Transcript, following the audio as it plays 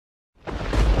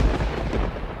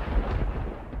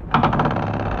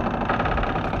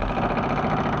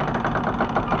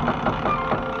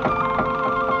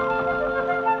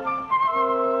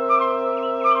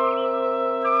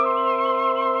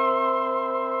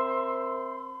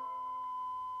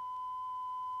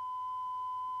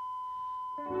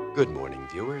Good morning,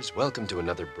 viewers. Welcome to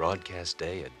another broadcast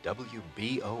day at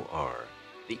WBOR,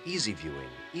 the easy viewing,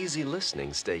 easy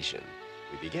listening station.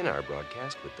 We begin our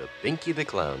broadcast with the Binky the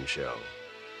Clown Show.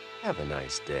 Have a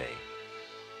nice day.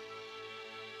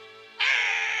 Hey,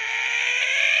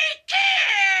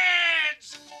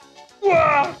 kids!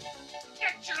 Wah!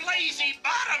 Get your lazy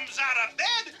bottoms out of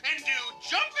bed and do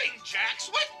jumping jacks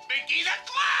with Binky the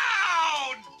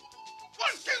Clown! 1,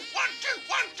 2, 1, 2,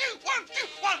 1, 2, 1, 2,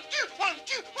 1, 2, 1,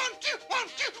 2, 1, 2, 1,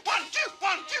 2, 1, 2,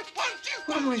 1, 2, 1, 2.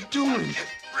 What am I doing?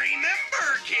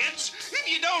 Remember, kids, if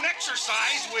you don't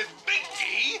exercise with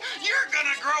Binky, you're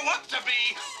gonna grow up to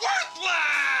be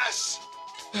worthless!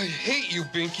 I hate you,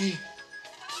 Binky.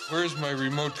 Where's my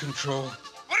remote control?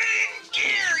 Put it in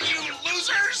gear, you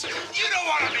losers! You don't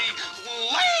want to be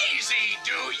lazy,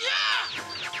 do ya?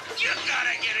 You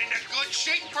gotta get into good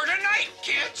shape for tonight,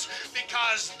 kids,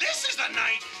 because this is the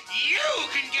night you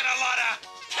can get a lot of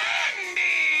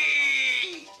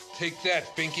candy! Take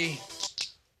that, Binky.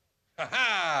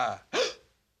 Ha-ha!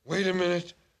 Wait a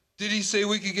minute. Did he say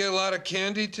we could get a lot of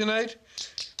candy tonight?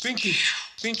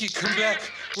 Binky, come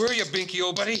back. Where are you, Binky,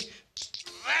 old buddy?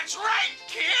 That's right,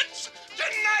 kids!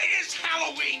 Tonight is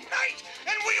Halloween night,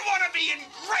 and we want to be in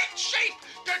great shape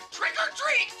to trick or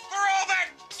treat for all that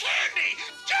candy,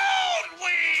 don't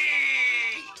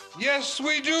we? Yes,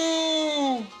 we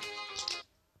do!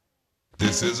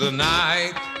 This is a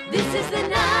night This is the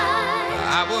night.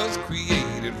 I was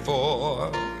created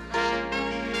for.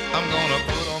 I'm gonna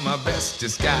put on my best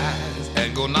disguise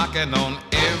and go knocking on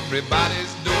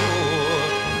everybody's door.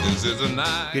 This is a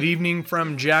night. Good evening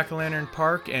from Jack-O-Lantern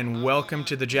Park, and welcome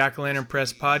to the Jack-O-Lantern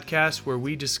Press podcast, where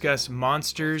we discuss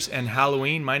monsters and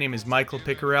Halloween. My name is Michael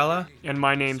Picarella. And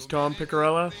my name's Tom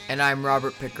Picarella. And I'm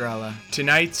Robert Picarella.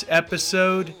 Tonight's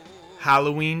episode,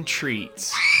 Halloween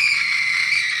Treats.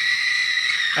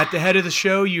 At the head of the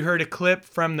show, you heard a clip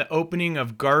from the opening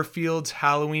of Garfield's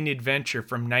Halloween Adventure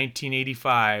from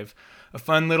 1985. A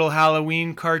fun little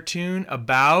Halloween cartoon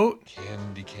about...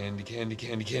 Candy.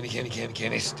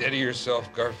 Steady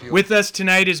yourself, Garfield. With us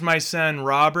tonight is my son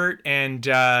Robert, and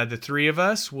the three of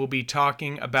us will be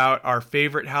talking about our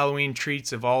favorite Halloween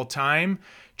treats of all time,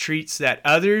 treats that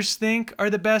others think are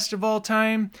the best of all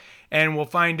time, and we'll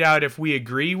find out if we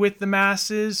agree with the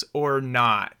masses or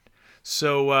not.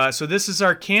 So this is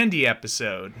our candy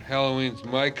episode. Halloween's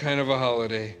my kind of a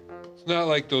holiday. It's not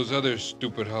like those other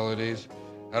stupid holidays.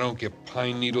 I don't get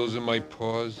pine needles in my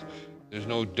paws. There's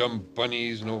no dumb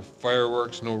bunnies, no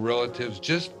fireworks, no relatives,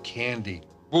 just candy.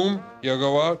 Boom, you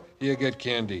go out, you get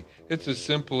candy. It's as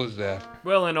simple as that.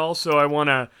 Well, and also I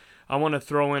wanna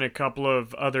throw in a couple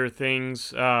of other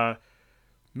things,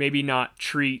 maybe not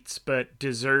treats, but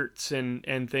desserts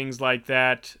and things like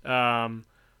that,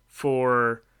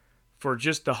 for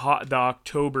just the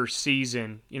October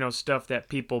season. You know, stuff that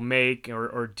people make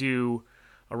or do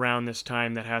around this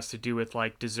time that has to do with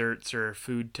like desserts or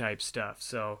food type stuff.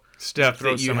 So stuff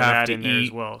throw that you some of have that to in there eat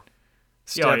as well.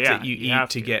 Stuff Yeah, that you eat have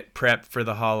to get prepped for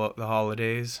the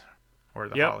holidays, or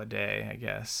the Yep. holiday, I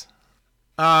guess.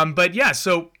 But yeah,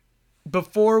 so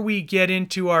before we get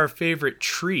into our favorite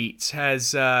treats,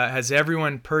 has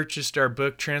everyone purchased our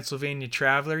book Transylvania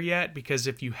Traveler yet? Because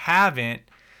if you haven't,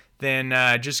 then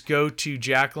just go to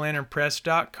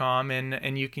jacklanternpress.com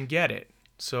and you can get it.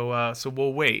 So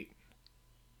we'll wait.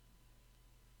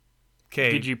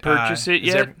 Okay. Did you purchase it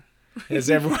yet? Has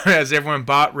everyone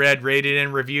bought, read, rated,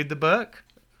 and reviewed the book?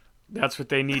 That's what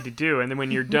they need to do. And then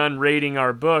when you're done rating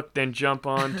our book, then jump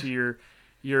on to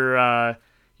your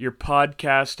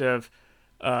podcast of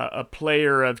a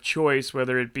player of choice,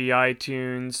 whether it be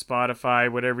iTunes,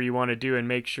 Spotify, whatever you want to do, and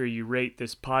make sure you rate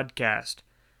this podcast.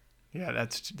 Yeah,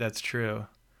 that's true.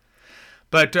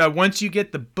 But once you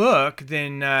get the book,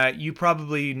 then you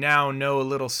probably now know a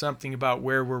little something about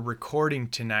where we're recording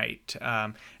tonight.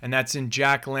 And that's in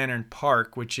Jack-O-Lantern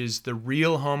Park, which is the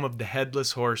real home of the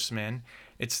Headless Horseman.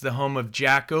 It's the home of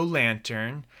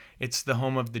Jack-O-Lantern. It's the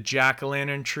home of the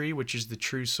Jack-O-Lantern tree, which is the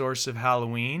true source of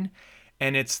Halloween.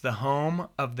 And it's the home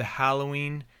of the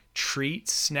Halloween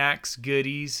treats, snacks,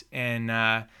 goodies, and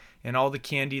all the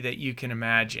candy that you can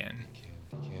imagine.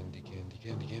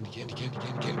 Candy.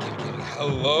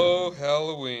 Hello,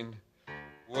 Halloween.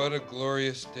 What a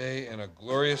glorious day and a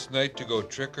glorious night to go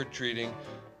trick-or-treating.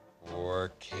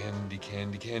 For candy.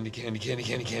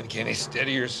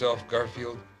 Steady yourself,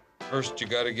 Garfield. First, you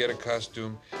gotta get a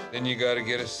costume. Then you gotta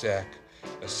get a sack.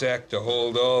 A sack to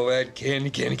hold all that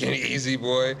candy. Easy,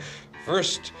 boy.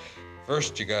 First,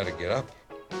 you gotta get up.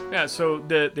 Yeah, so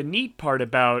the neat part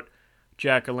about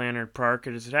Jack-O-Lantern Park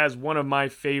is it has one of my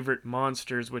favorite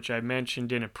monsters, which I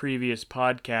mentioned in a previous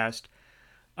podcast.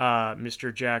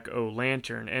 Mr. Jack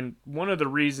O'Lantern. And one of the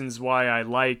reasons why I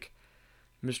like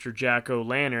Mr. Jack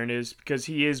O'Lantern is because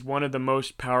he is one of the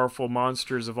most powerful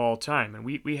monsters of all time. And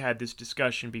we had this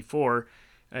discussion before.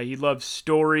 He loves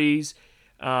stories.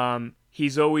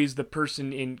 He's always the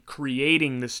person in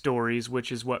creating the stories,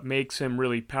 which is what makes him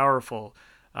really powerful.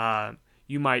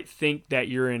 You might think that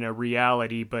you're in a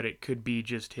reality, but it could be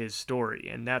just his story,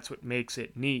 and that's what makes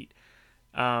it neat.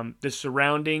 The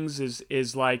surroundings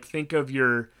is like, think of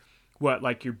your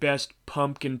best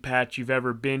pumpkin patch you've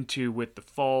ever been to, with the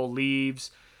fall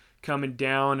leaves coming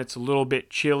down. It's a little bit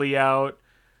chilly out.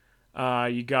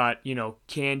 You got,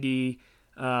 candy,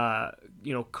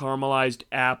 caramelized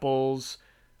apples,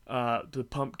 the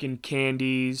pumpkin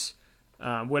candies,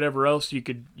 whatever else you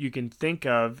can think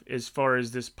of as far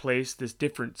as this place, this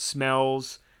different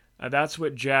smells. That's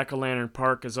what Jack-O-Lantern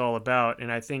Park is all about,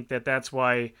 and I think that's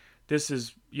why this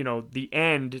is, the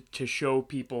end to show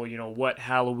people, what the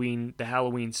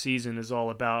Halloween season is all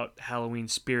about, Halloween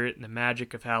spirit and the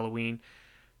magic of Halloween.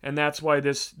 And that's why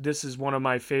this is one of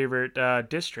my favorite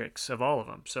districts of all of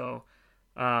them. So,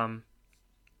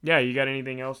 yeah, you got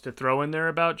anything else to throw in there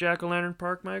about Jack-O-Lantern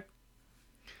Park, Mike?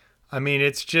 I mean,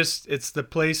 it's the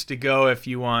place to go if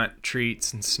you want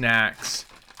treats and snacks.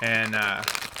 And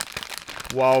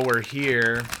while we're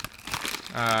here,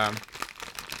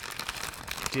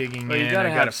 digging in, you gotta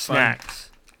have snacks.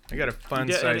 I got a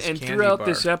fun-sized and candy throughout bar.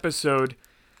 this episode,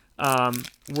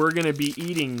 we're gonna be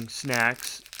eating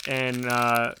snacks, and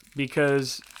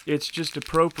because it's just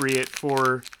appropriate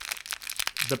for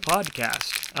the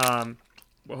podcast.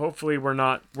 Well, hopefully we're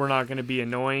not going to be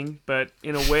annoying, but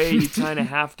in a way you kind of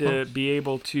have to be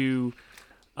able to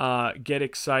get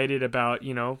excited about,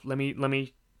 let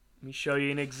me show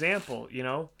you an example.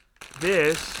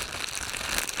 This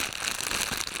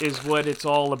is what it's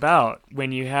all about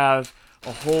when you have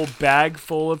a whole bag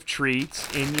full of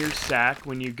treats in your sack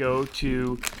when you go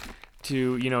to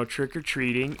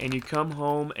trick-or-treating, and you come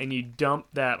home and you dump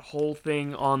that whole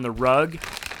thing on the rug,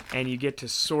 and you get to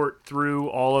sort through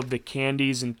all of the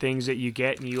candies and things that you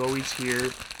get, and you always hear,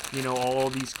 all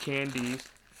these candies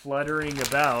fluttering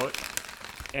about,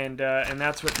 and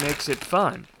that's what makes it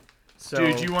fun. So,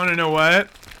 dude, you want to know what?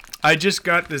 I just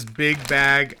got this big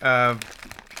bag of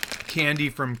candy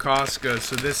from Costco.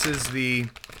 So this is the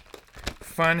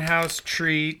Funhouse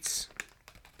Treats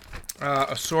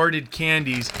assorted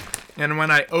candies, and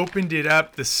when I opened it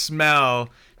up, the smell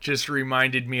just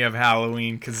reminded me of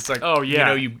Halloween, because it's like,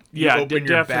 you open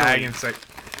your bag and it's like,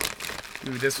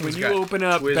 ooh, this one's got when you open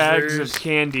up Twizzlers. bags of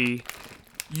candy,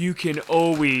 you can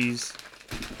always,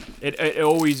 it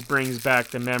always brings back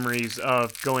the memories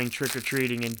of going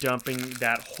trick-or-treating and dumping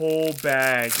that whole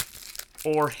bag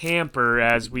or hamper,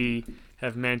 as we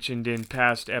have mentioned in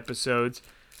past episodes,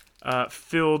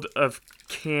 filled of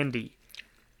candy.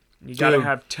 You gotta Dude.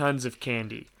 have tons of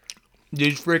candy.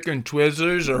 These freaking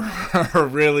Twizzlers are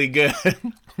really good.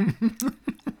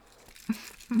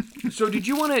 So did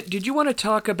you want to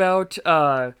talk about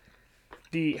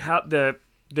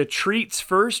the treats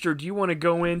first, or do you want to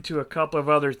go into a couple of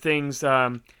other things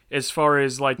as far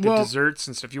as like the desserts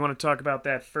and stuff? You want to talk about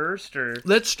that first, or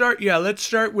Let's start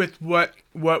with what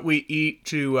we eat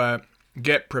to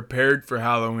get prepared for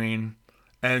Halloween.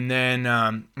 And then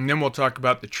we'll talk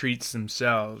about the treats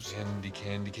themselves. Candy.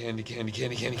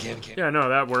 Yeah, no,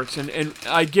 that works. And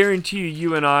I guarantee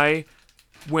you and I,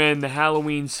 when the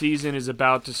Halloween season is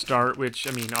about to start, which,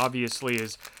 I mean, obviously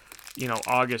is,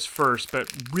 August 1st,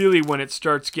 but really when it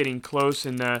starts getting close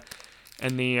and the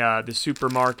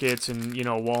supermarkets and,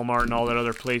 Walmart and all that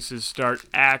other places start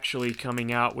actually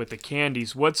coming out with the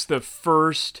candies, what's the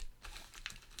first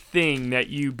thing that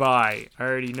you buy? I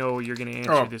already know you're going to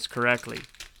answer this correctly.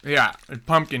 Yeah,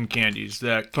 pumpkin candies,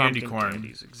 the candy corn.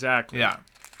 Candies, exactly. Yeah.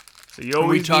 So you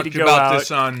always We talked need to go about out. this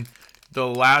on the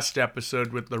last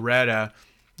episode with Loretta.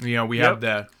 We have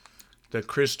the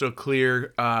crystal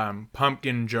clear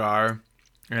pumpkin jar,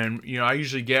 and I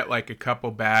usually get like a couple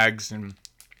bags and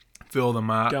fill them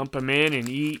up. Dump them in and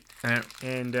eat.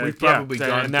 And we've probably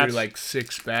gone through like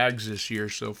 6 bags this year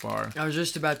so far. I was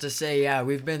just about to say, yeah,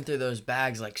 we've been through those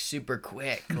bags like super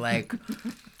quick, like.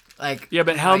 Yeah,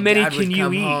 but how my many dad can would you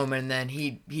come eat? home and then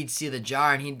he'd see the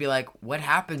jar and he'd be like, "What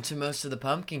happened to most of the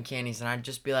pumpkin candies?" And I'd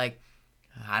just be like,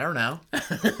 "I don't know."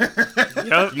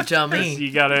 Yep. You tell me.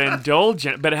 You gotta indulge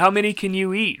in it. But how many can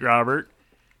you eat, Robert?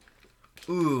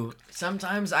 Ooh,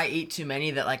 sometimes I eat too many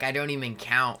that like I don't even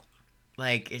count.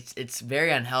 Like it's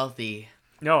very unhealthy.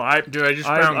 No, I just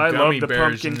found I gummy love the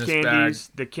bears pumpkin in this candies,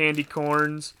 bag. the candy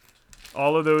corns.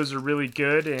 All of those are really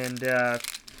good, and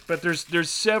but there's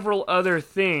several other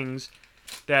things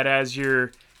that as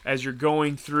you're as you're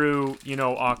going through,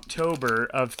 October,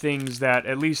 of things that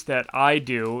at least that I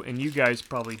do, and you guys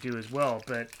probably do as well.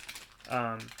 But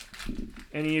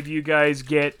any of you guys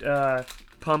get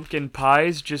pumpkin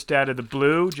pies just out of the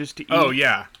blue, just to eat? Oh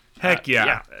yeah, heck yeah.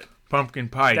 Yeah. Pumpkin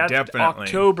pie, definitely.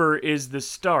 October is the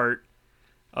start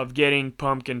of getting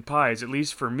pumpkin pies. At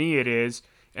least for me, it is.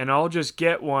 And I'll just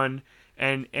get one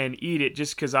and eat it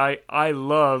just because I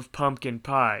love pumpkin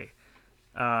pie.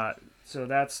 So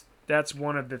that's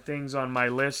one of the things on my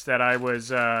list that I was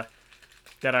that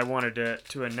I wanted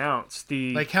to announce.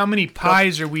 Like, how many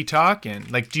pies are we talking?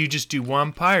 Like, do you just do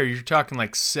one pie, or you're talking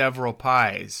like several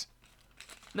pies?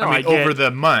 No, I mean, over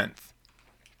the month.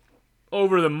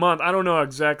 Over the month, I don't know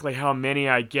exactly how many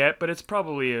I get, but it's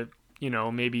probably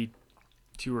maybe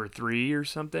 2 or 3 or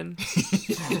something.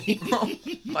 Oh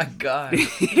my God.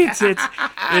 it's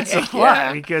a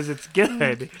lot because it's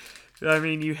good. I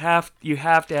mean, you have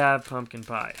to have pumpkin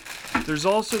pie. There's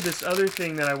also this other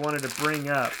thing that I wanted to bring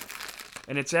up,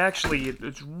 and it's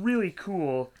really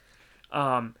cool.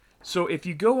 So if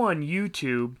you go on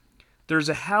YouTube, there's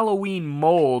a Halloween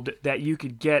mold that you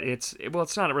could get. It's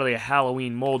not really a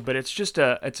Halloween mold, but it's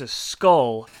a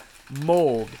skull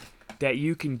mold that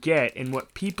you can get. And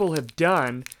what people have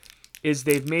done is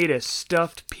they've made a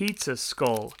stuffed pizza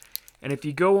skull. And if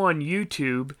you go on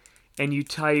YouTube and you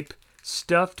type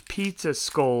stuffed pizza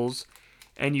skulls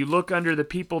and you look under the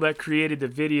people that created the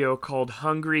video called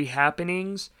Hungry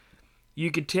Happenings, you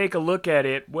could take a look at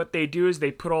it. What they do is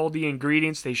they put all the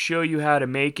ingredients, they show you how to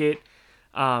make it.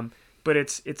 But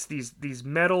it's these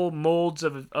metal molds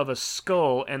of a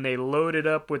skull, and they load it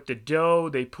up with the dough.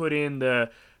 They put in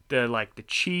the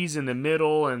cheese in the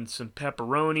middle and some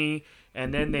pepperoni,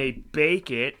 and then they bake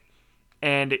it,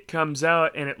 and it comes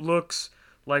out and it looks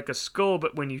like a skull.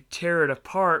 But when you tear it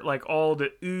apart, like, all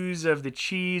the ooze of the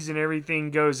cheese and everything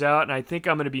goes out. And I think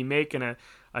I'm going to be making a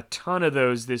ton of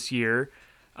those this year.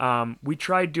 We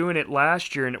tried doing it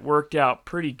last year and it worked out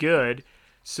pretty good.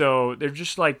 So they're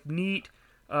just like neat.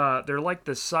 They're like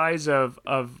the size of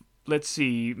let's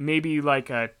see, maybe like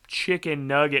a chicken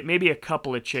nugget, maybe a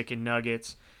couple of chicken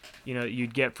nuggets,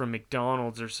 you'd get from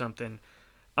McDonald's or something.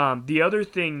 The other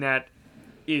thing that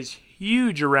is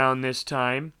huge around this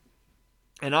time,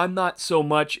 and I'm not so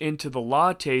much into the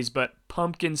lattes, but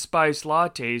pumpkin spice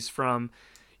lattes from,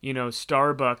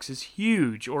 Starbucks is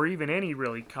huge, or even any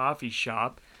really coffee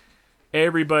shop.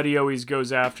 Everybody always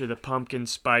goes after the pumpkin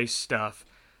spice stuff.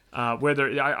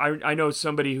 Whether I know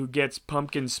somebody who gets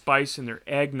pumpkin spice in their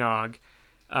eggnog,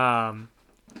 and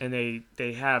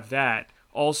they have that.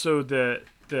 Also the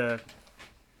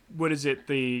what is it,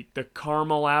 the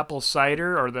caramel apple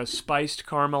cider, or the spiced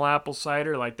caramel apple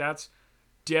cider, like, that's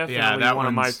definitely one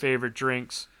of my favorite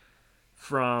drinks.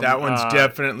 That one's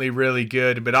definitely really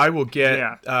good. But I will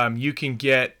get you can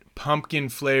get pumpkin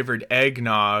flavored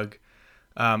eggnog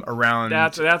around.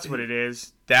 That's what it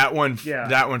is. That one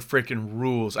freaking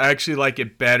rules. I actually like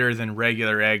it better than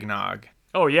regular eggnog.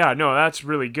 Oh yeah, no, that's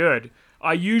really good.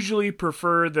 I usually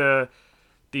prefer the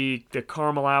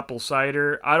caramel apple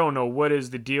cider. I don't know what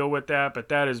is the deal with that, but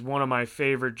that is one of my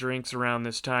favorite drinks around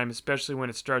this time, especially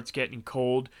when it starts getting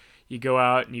cold. You go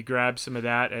out and you grab some of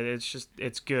that, and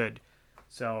it's good.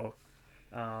 So,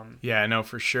 yeah, no,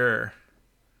 for sure.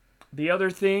 The other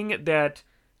thing that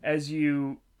as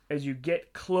you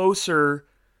get closer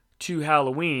to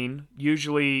Halloween,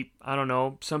 usually, I don't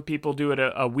know, some people do it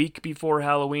a week before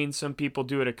Halloween, some people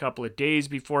do it a couple of days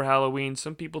before Halloween,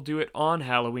 some people do it on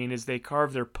Halloween as they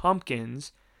carve their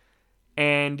pumpkins,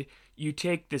 and you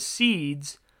take the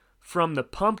seeds from the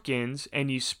pumpkins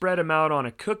and you spread them out on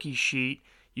a cookie sheet,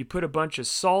 you put a bunch of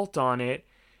salt on it,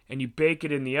 and you bake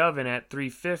it in the oven at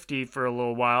 350 for a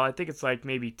little while. I think it's like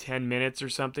maybe 10 minutes or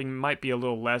something, it might be a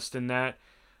little less than that,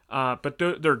 but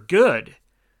they're good.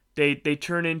 They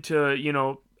turn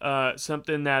into,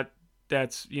 something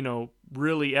that's,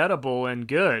 really edible and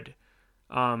good.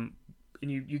 And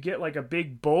you get like a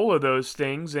big bowl of those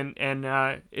things, and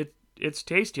it's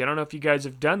tasty. I don't know if you guys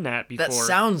have done that before. That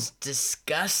sounds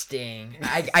disgusting.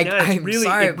 I'm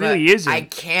sorry, it really isn't. I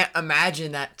can't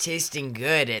imagine that tasting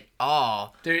good at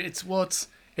all.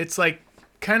 It's like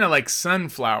kind of like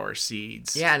sunflower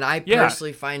seeds. Yeah, and I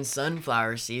personally find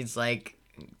sunflower seeds like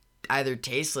either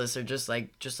tasteless or just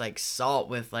like salt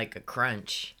with like a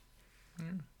crunch.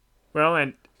 Well,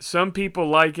 and some people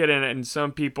like it and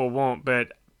some people won't,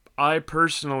 but I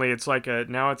personally, it's like a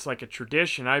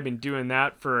tradition. I've been doing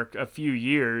that for a few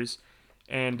years,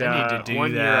 and I need to do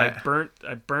one that. year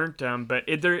I burnt them, but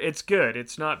it's good.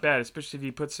 It's not bad, especially if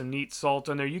you put some neat salt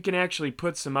on there. You can actually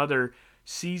put some other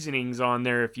seasonings on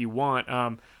there if you want.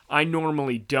 I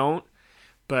normally don't,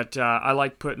 But I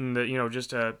like putting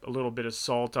just a little bit of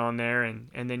salt on there, and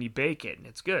then you bake it, and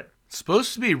it's good. It's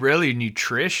supposed to be really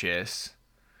nutritious.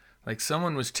 Like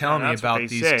someone was telling me That's what about they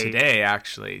these say. today,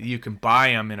 actually. You can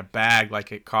buy them in a bag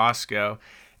like at Costco,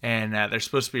 and they're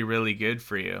supposed to be really good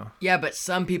for you. Yeah, but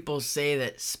some people say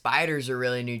that spiders are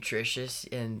really nutritious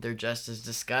and they're just as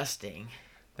disgusting.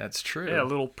 That's true. Yeah, a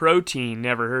little protein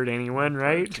never hurt anyone,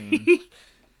 right?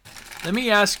 Let me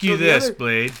ask you So the this, other-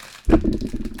 Blade.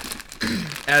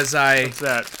 As I What's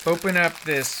that? open up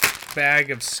this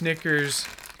bag of Snickers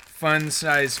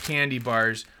fun-size candy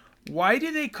bars, why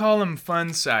do they call them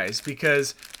fun-size?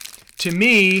 Because to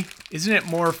me, isn't it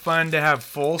more fun to have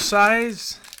full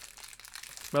size?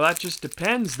 Well, that just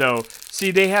depends, though.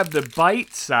 See, they have the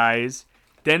bite size,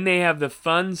 then they have the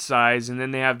fun size, and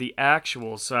then they have the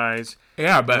actual size.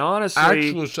 Yeah, but And honestly,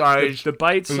 actual size, the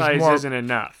bite is size more- isn't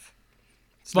enough.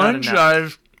 It's not fun enough.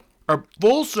 size, or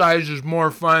full size is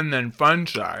more fun than fun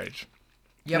size.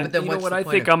 Yeah, And but then you know what's what? the I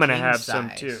point think of I'm gonna king have some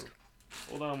size? too.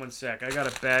 Hold on one sec. I got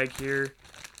a bag here.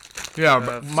 Yeah, of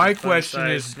but some my question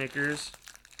fun-size is, Snickers.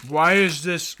 why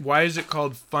is it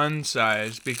called fun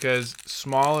size? Because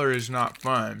smaller is not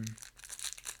fun.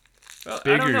 Well, I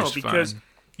Bigger don't know is because fun.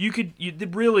 you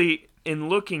really, in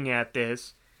looking at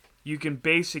this, you can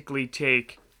basically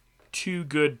take 2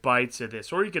 good bites of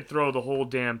this, or you could throw the whole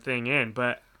damn thing in.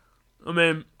 But I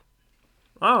mean,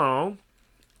 I don't know.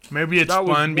 Maybe it's That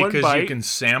was fun one because you bite. can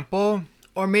sample.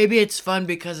 Or maybe it's fun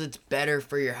because it's better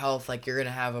for your health. Like you're gonna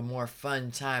have a more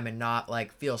fun time and not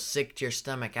like feel sick to your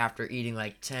stomach after eating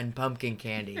like 10 pumpkin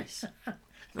candies.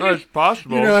 Well, it's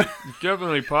possible. You know- It's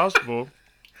definitely possible.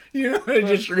 You know what I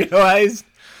just realized?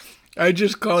 I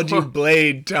just called you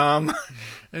Blade, Tom.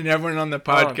 And everyone on the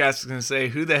podcast is going to say,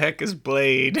 who the heck is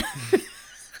Blade?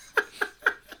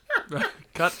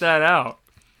 Cut that out.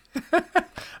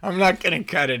 I'm not going to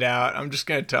cut it out. I'm just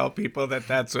going to tell people that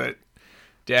that's what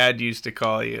Dad used to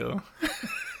call you.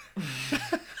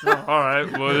 Oh, all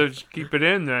right, well, let's keep it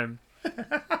in then.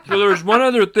 So there's one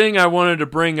other thing I wanted to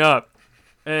bring up,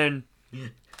 and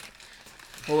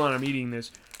hold on, I'm eating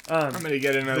this. I'm going to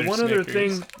get another The one other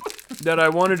Snickers. thing that I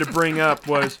wanted to bring up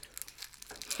was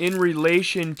in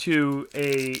relation to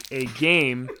a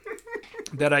game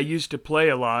that I used to play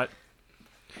a lot,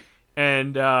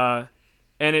 and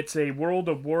it's a World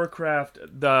of Warcraft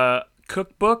the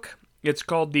cookbook. It's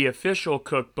called the Official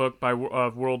Cookbook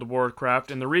of World of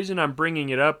Warcraft, and the reason I'm bringing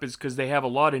it up is because they have a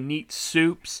lot of neat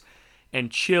soups and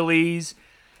chilies,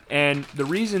 and the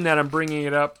reason that I'm bringing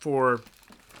it up for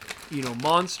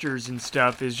monsters and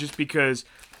stuff is just because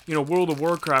World of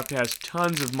Warcraft has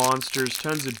tons of monsters,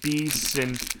 tons of beasts,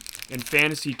 and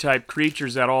fantasy type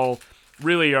creatures that all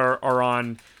really are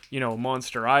on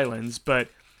monster islands. But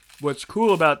what's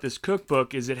cool about this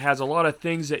cookbook is it has a lot of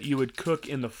things that you would cook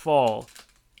in the fall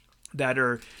that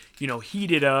are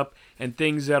heated up, and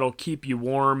things that'll keep you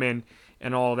warm and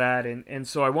all that. And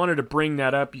so I wanted to bring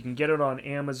that up. You can get it on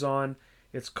Amazon.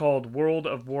 It's called World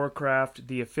of Warcraft,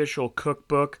 the Official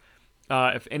Cookbook.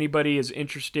 If anybody is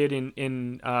interested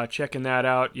in checking that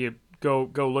out, you go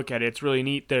look at it. It's really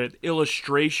neat. The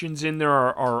illustrations in there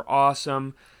are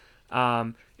awesome.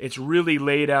 It's really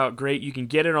laid out great. You can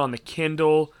get it on the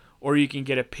Kindle, or you can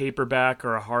get a paperback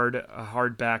or a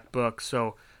hardback book.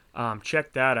 So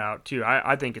check that out too.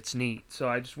 I think it's neat. So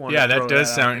I just wanted to throw that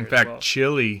does out sound, in there as fact, well.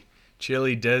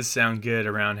 chili does sound good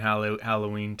around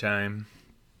Halloween time.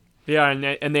 Yeah,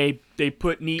 and they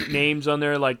put neat names on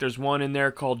there. Like there's one in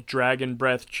there called Dragon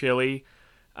Breath Chili,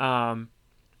 and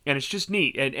it's just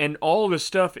neat. And all of the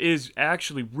stuff is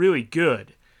actually really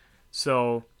good.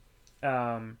 So,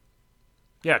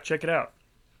 yeah, check it out.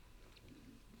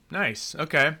 Nice.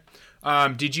 Okay.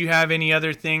 Did you have any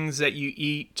other things that you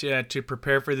eat to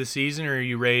prepare for the season, or are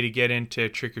you ready to get into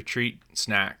trick-or-treat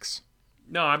snacks?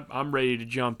 No, I'm ready to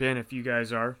jump in if you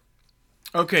guys are.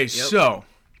 Okay, so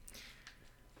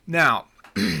now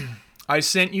I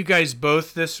sent you guys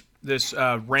both this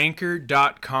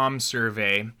Ranker.com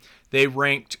survey. They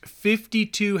ranked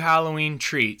 52 Halloween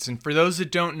treats, and for those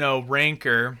that don't know,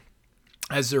 Ranker,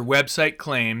 as their website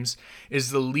claims,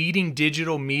 is the leading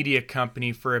digital media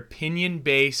company for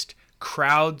opinion-based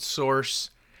crowdsource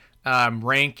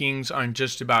rankings on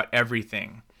just about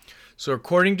everything. So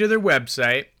according to their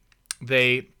website,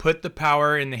 they put the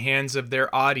power in the hands of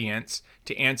their audience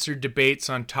to answer debates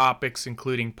on topics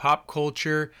including pop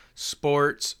culture,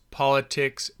 sports,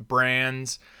 politics,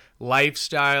 brands,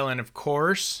 lifestyle, and of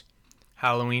course,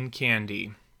 Halloween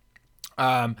candy.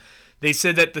 They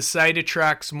said that the site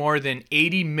attracts more than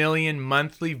 80 million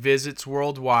monthly visits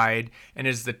worldwide and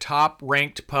is the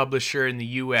top-ranked publisher in the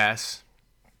U.S.,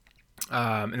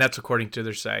 and that's according to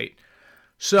their site.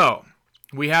 So,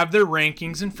 we have their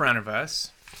rankings in front of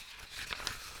us.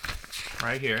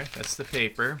 Right here. That's the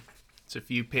paper. It's a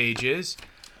few pages.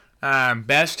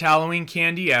 Best Halloween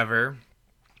candy ever.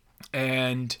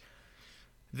 And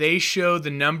they show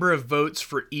the number of votes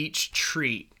for each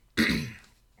treat.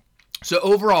 So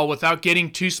overall, without getting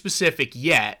too specific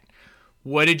yet,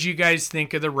 what did you guys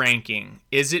think of the ranking?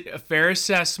 Is it a fair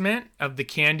assessment of the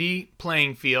candy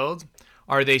playing field?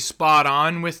 Are they spot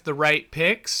on with the right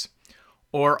picks?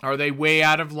 Or are they way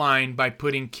out of line by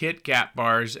putting Kit Kat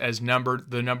bars as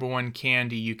the number one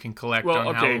candy you can collect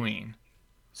on Halloween?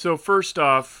 So first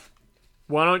off,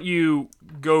 why don't you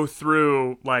go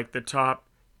through like the top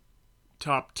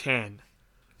 10?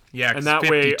 Yeah, and that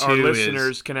way our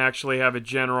listeners can actually have a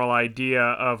general idea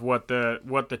of what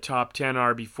the top 10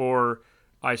 are before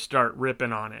I start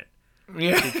ripping on it.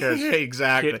 Yeah, because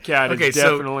exactly. Kit Kat is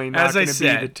definitely not going to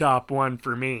be the top one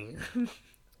for me.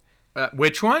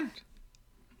 Which one?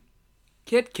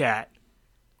 Kit Kat.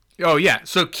 Oh, yeah.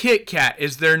 So Kit Kat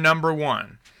is their number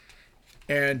one.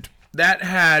 And that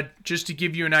had, just to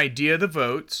give you an idea of the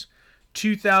votes,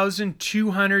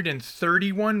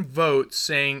 2,231 votes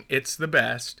saying it's the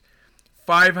best.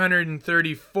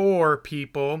 534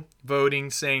 people voting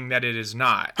saying that it is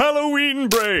not. Halloween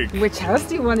break! Which house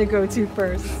do you want to go to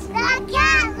first? The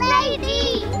cat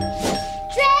lady!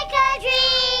 Trick or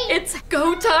treat! It's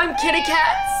go time, kitty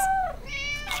cats!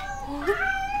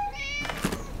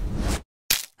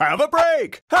 Have a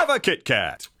break! Have a Kit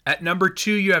Kat! At number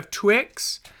 2, you have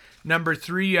Twix. Number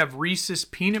 3, you have Reese's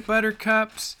Peanut Butter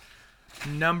Cups.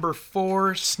 Number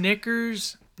 4,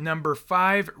 Snickers. Number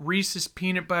 5, Reese's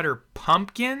Peanut Butter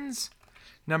Pumpkins.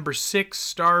 Number 6,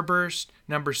 Starburst.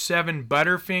 Number 7,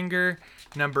 Butterfinger.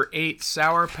 Number 8,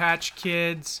 Sour Patch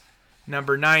Kids.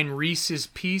 Number 9, Reese's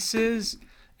Pieces.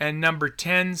 And number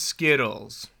 10,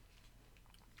 Skittles.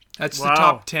 That's the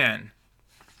top 10.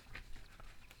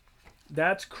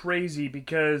 That's crazy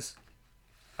because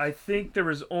I think there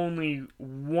was only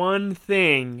one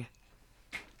thing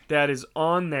that is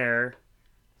on there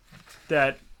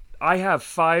that I have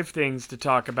 5 things to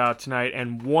talk about tonight,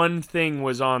 and one thing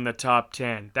was on the top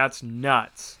 10. That's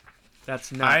nuts.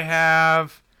 That's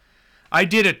nuts. I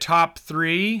did a top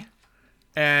 3,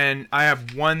 and I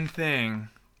have one thing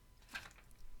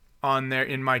on there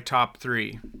in my top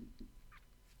 3.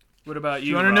 What about you?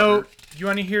 You want to know? You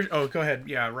want to hear? Oh, go ahead.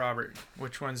 Yeah, Robert.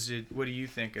 What do you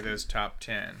think of those top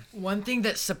 10? One thing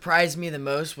that surprised me the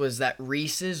most was that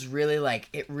Reese's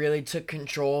really took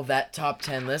control of that top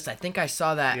 10 list. I think I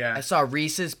saw that. Yeah. I saw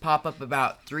Reese's pop up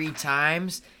about 3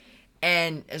 times.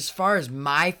 And as far as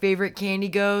my favorite candy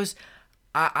goes,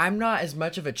 I'm not as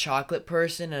much of a chocolate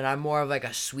person, and I'm more of like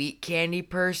a sweet candy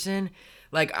person.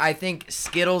 Like, I think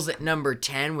Skittles at number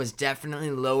 10 was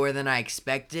definitely lower than I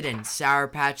expected, and Sour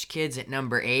Patch Kids at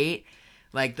number 8.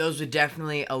 Like, those would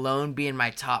definitely alone be in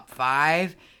my top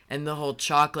 5, and the whole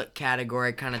chocolate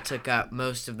category kind of took up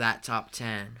most of that top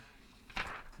 10.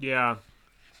 Yeah.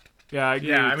 Yeah, I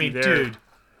agree with you there. Dude,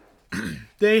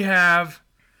 they have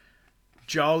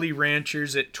Jolly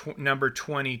Ranchers at number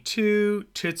 22,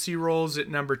 Tootsie Rolls at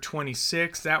number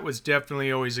 26. That was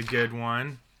definitely always a good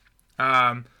one.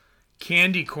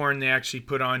 Candy corn they actually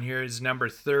put on here is number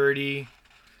 30.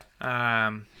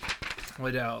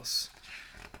 What else?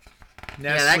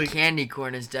 Nestle. Yeah, that candy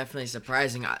corn is definitely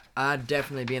surprising. I'd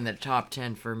definitely be in the top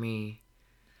 10 for me.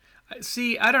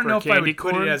 See, I don't know if I would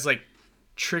put it as like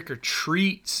trick or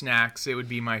treat snacks. It would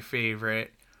be my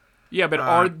favorite. Yeah,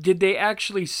 but did they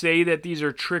actually say that these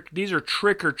are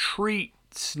trick or treat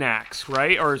snacks,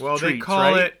 right? Or well, treats, they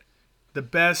call right? it the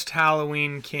best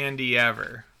Halloween candy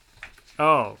ever.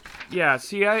 Oh, yeah.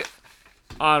 See, I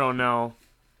don't know.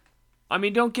 I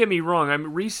mean, don't get me wrong.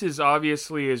 Reese's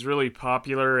obviously is really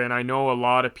popular, and I know a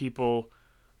lot of people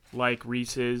like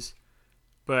Reese's.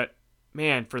 But,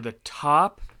 man, for the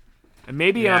top, and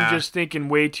maybe I'm just thinking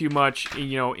way too much,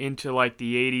 into like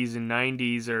the 80s and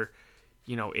 90s or,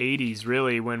 80s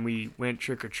really when we went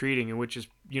trick-or-treating, and which is,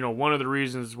 one of the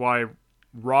reasons why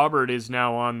Robert is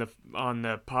now on the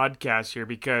podcast here,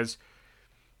 because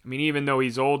I mean, even though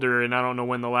he's older, and I don't know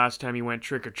when the last time he went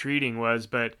trick-or-treating was,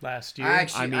 but last year. I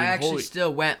actually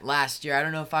still went last year. I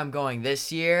don't know if I'm going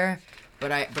this year,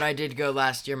 but I did go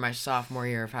last year, my sophomore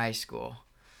year of high school.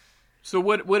 So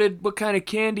what kind of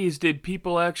candies did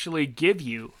people actually give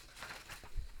you?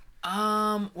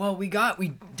 Well, we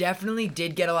definitely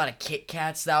did get a lot of Kit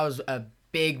Kats. That was a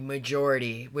big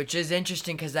majority, which is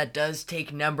interesting because that does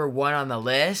take number 1 on the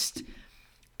list.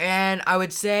 And I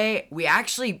would say we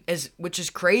actually, which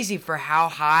is crazy for how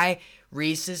high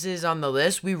Reese's is on the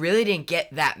list, we really didn't get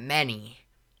that many.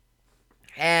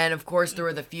 And, of course, there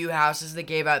were the few houses that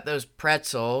gave out those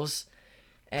pretzels.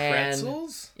 And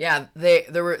pretzels? Yeah,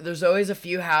 there's always a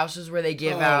few houses where they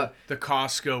give out the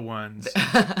Costco ones.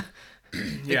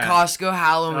 the Costco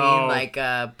Halloween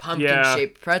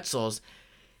pumpkin-shaped pretzels.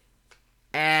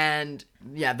 And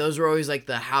yeah, those were always like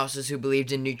the houses who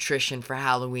believed in nutrition for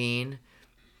Halloween.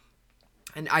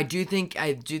 And I do think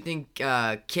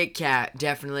Kit Kat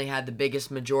definitely had the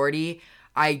biggest majority.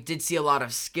 I did see a lot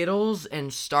of Skittles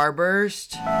and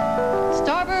Starburst.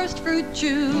 Starburst fruit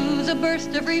chews, a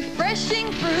burst of refreshing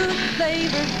fruit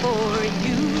flavor for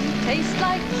you. Tastes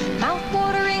like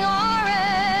mouth-watering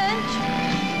orange,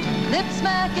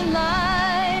 lip-smacking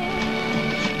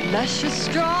lime, luscious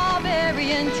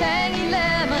strawberry and tangy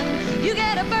lemon. You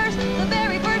get a burst the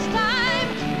very first time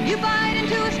you bite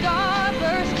into a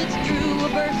Starburst. It's true, a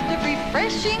burst of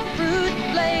refreshing fruit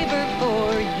flavor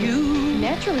for you.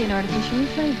 Naturally and artificially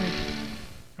flavored.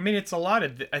 I mean, it's a lot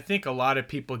of. I think a lot of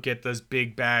people get those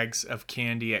big bags of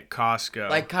candy at Costco.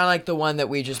 Like kind of like the one that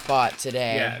we just bought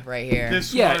today, right here.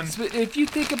 This one. If you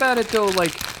think about it though,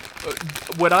 like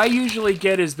what I usually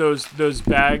get is those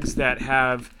bags that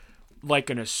have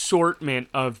like an assortment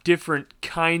of different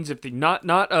kinds of things.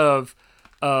 Not of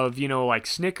like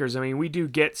Snickers. I mean, we do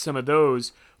get some of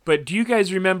those. But do you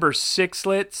guys remember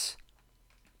Sixlets?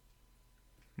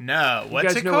 No,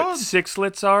 what's it called? You guys know what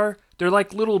Sixlets are? They're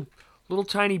like little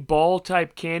tiny ball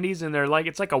type candies, and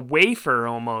it's like a wafer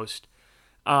almost.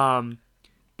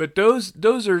 But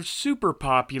those are super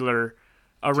popular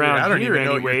around here. I don't even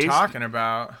know anyways. what you're talking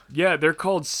about. Yeah, they're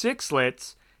called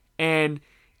Sixlets, and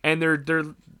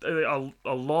they're a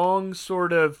long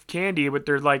sort of candy, but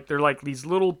they're like these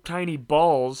little tiny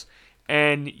balls,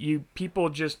 and people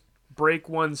just break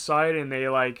one side and they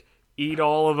like eat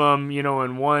all of them,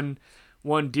 in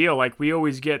one deal. Like we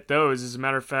always get those. As a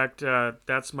matter of fact,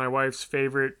 that's my wife's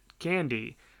favorite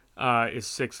candy, is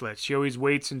Sixlets. She always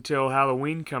waits until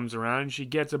Halloween comes around and she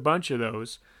gets a bunch of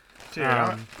those. Dude,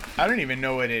 I don't even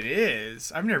know what it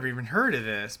is. I've never even heard of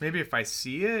this. Maybe if I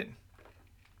see it.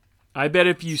 I bet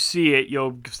if you see it,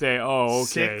 you'll say, "Oh,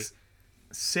 okay."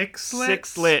 Sixlets?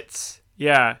 Sixlets.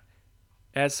 Yeah.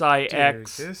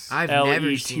 SIXLETS. I've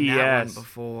never seen that one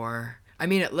before. I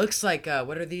mean, it looks like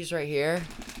what are these right here?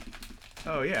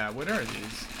 Oh yeah, what are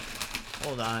these?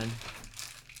 Hold on.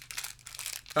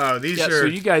 Oh, these are so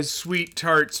you guys Sweet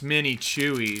Tarts Mini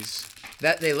Chewies.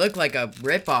 That they look like a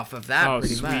rip-off of that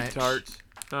pretty much. Sweet Tarts.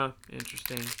 Huh,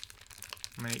 interesting.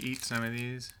 I'm gonna eat some of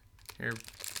these. Here,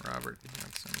 Robert, you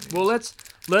have some of these. Well,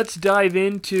 let's dive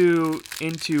into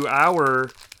our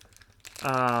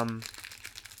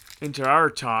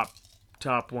top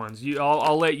ones.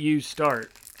 I'll let you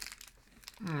start.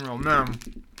 Oh man.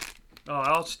 Oh,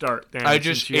 I'll start then. I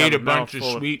just ate a bunch of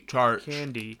Sweet Tarts.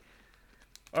 Candy.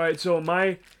 All right, so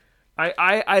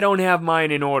I don't have mine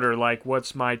in order, like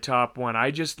what's my top one. I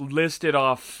just listed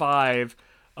off 5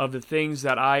 of the things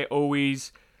that I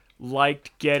always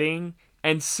liked getting,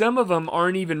 and some of them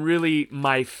aren't even really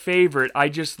my favorite. I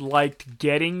just liked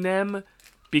getting them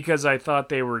because I thought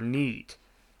they were neat.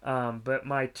 But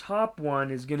my top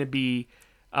one is going to be,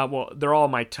 they're all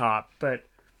my top, but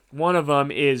one of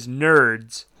them is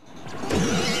Nerds.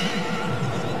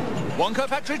 Wonka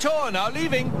Factory Tour now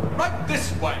leaving. Right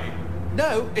this way.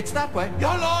 No, it's that way.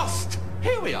 You're lost.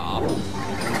 Here we are.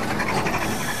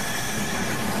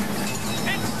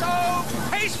 It's so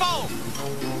peaceful.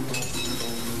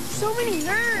 So many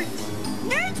nerds.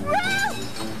 Nerds rule!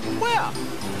 Where?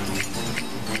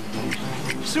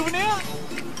 Souvenir?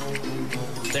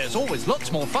 There's always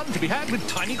lots more fun to be had with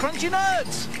tiny crunchy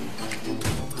nerds.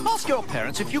 Ask your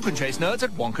parents if you can chase nerds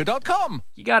at Wonka.com.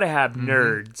 You gotta have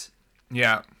nerds.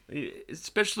 Yeah.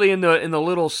 Especially in the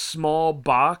little small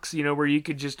box, where you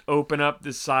could just open up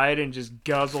the side and just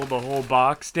guzzle the whole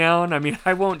box down. I mean,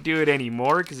 I won't do it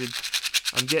anymore because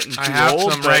I'm getting too old. I have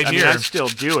some right here. I still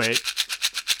do it.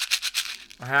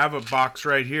 I have a box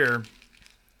right here.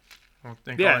 I don't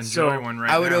think I'll enjoy one right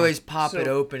now. I would always pop it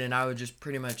open and I would just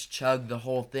pretty much chug the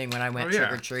whole thing when I went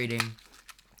trick-or-treating.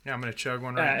 Yeah, I'm going to chug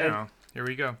one right now. Here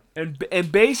we go.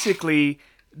 And basically,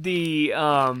 the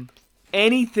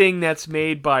anything that's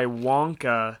made by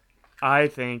Wonka, I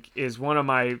think, is one of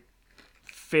my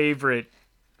favorite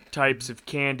types of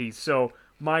candies. So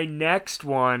my next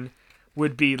one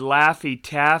would be Laffy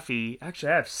Taffy.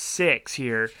 Actually, I have 6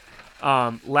 here.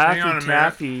 Laffy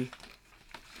Taffy.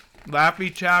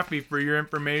 Laffy Taffy, for your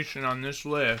information on this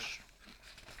list,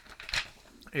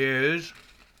 is...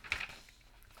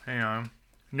 Hang on.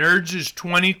 Nerds is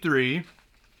 23.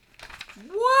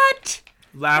 What?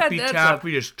 Laffy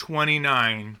Taffy is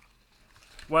 29.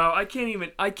 Wow, I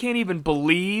can't even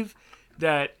believe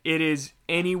that it is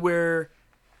anywhere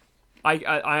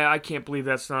I can't believe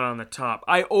that's not on the top.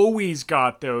 I always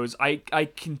got those. I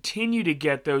continue to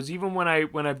get those even when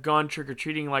I've gone trick or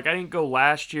treating. Like I didn't go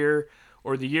last year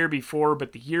or the year before,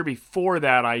 but the year before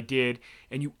that I did.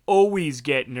 And you always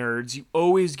get Nerds. You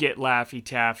always get Laffy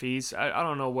Taffies. I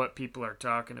don't know what people are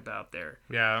talking about there.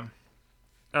 Yeah.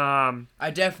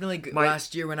 I definitely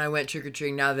last year when I went trick or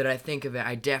treating. Now that I think of it,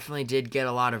 I definitely did get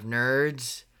a lot of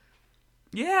Nerds.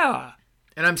 Yeah.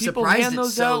 And I'm surprised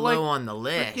it's so low on the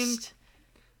list.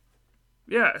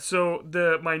 Yeah, so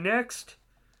my next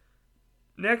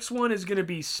one is going to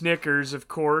be Snickers, of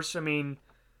course. I mean,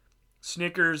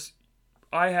 Snickers,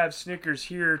 I have Snickers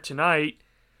here tonight,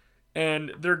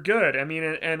 and they're good. I mean,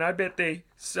 and I bet they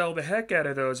sell the heck out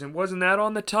of those. And wasn't that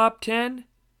on the top 10?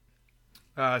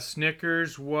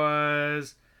 Snickers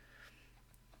was...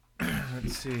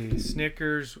 Let's see.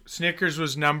 Snickers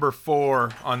was number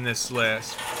 4 on this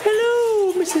list.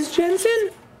 Hello, Mrs.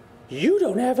 Jensen. You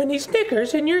don't have any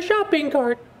Snickers in your shopping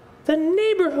cart. The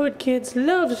neighborhood kids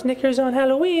love Snickers on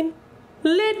Halloween.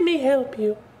 Let me help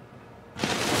you.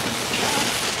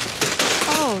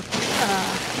 Oh,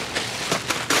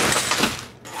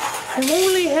 I'm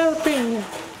only helping.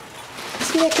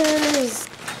 Snickers.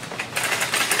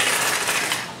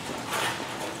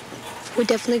 We're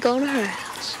definitely going to her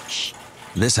house. Shh.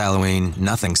 This Halloween,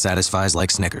 nothing satisfies like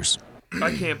Snickers.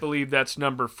 I can't believe that's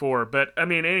number 4, but I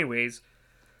mean, anyways.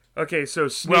 Okay, so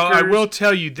Snickers... Well, I will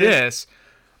tell you this.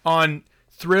 On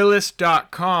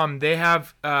Thrillist.com, they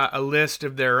have a list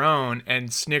of their own,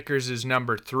 and Snickers is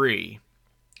number 3.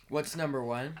 What's number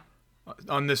 1?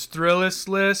 On this Thrillist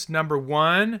list, number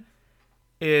 1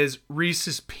 is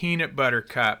Reese's Peanut Butter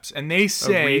Cups. And they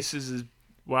say... Reese's is...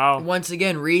 Wow. Once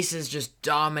again, Reese's just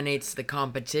dominates the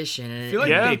competition. And I feel like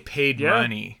they paid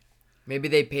money. Maybe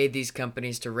they paid these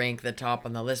companies to rank the top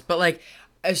on the list. But, like,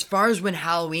 as far as when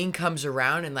Halloween comes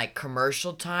around and, like,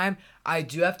 commercial time, I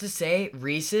do have to say,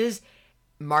 Reese's,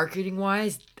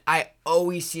 marketing-wise, I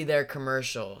always see their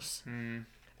commercials.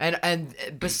 And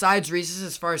besides Reese's,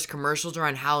 as far as commercials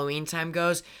around Halloween time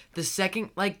goes, the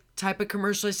second, like, type of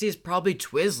commercial I see is probably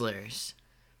Twizzlers.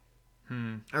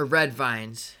 Or Red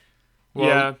Vines. Well,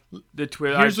 yeah,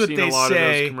 I've seen a lot of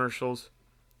those commercials.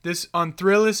 This on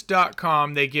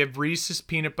Thrillist.com, they give Reese's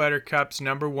Peanut Butter Cups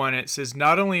number 1. It says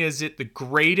not only is it the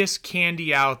greatest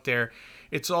candy out there,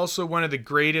 it's also one of the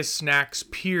greatest snacks,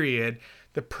 period.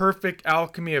 The perfect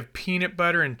alchemy of peanut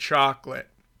butter and chocolate.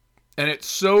 And it's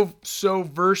so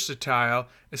versatile,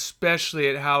 especially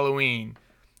at Halloween.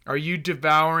 Are you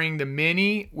devouring the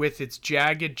mini with its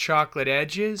jagged chocolate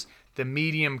edges? The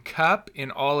medium cup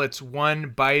in all its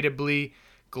one biteable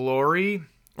glory,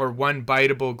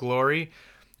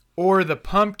 or the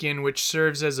pumpkin, which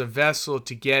serves as a vessel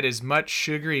to get as much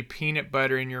sugary peanut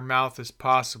butter in your mouth as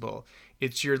possible.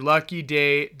 It's your lucky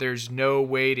day. There's no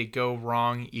way to go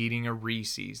wrong eating a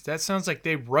Reese's. That sounds like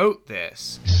they wrote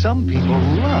this. Some people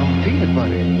love peanut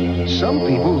butter. Some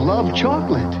people love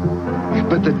chocolate.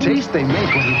 But the taste they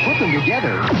make when you put them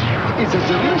together is a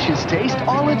delicious taste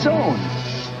all its own.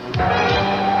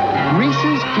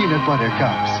 Reese's Peanut Butter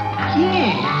Cups.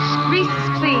 Yes. Reese's,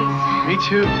 please. Me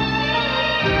too.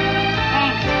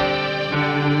 Thanks.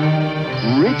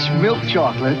 Rich milk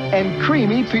chocolate and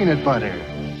creamy peanut butter.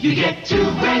 You get 2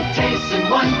 great tastes in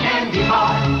one candy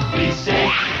bar.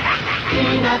 Reese's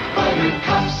Peanut Butter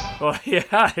Cups. Well,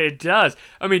 yeah, it does.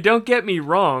 I mean, don't get me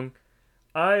wrong.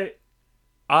 I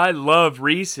love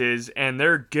Reese's, and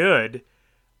they're good.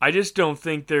 I just don't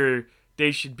think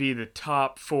they should be the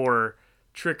top 4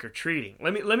 trick-or-treating.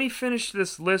 Let me finish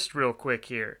this list real quick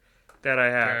here that I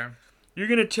have. Okay. You're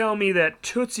going to tell me that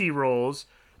Tootsie Rolls,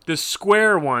 the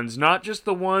square ones, not just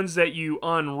the ones that you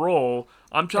unroll.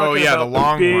 I'm talking about the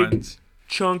long big, ones.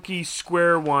 Chunky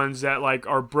square ones that like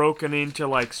are broken into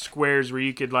like squares where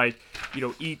you could like,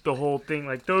 eat the whole thing.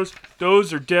 Like those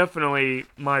are definitely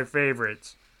my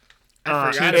favorites.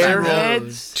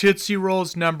 Airheads. Tootsie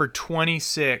Rolls number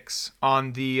 26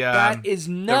 on the that is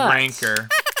nuts. The ranker.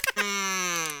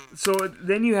 So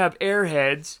then you have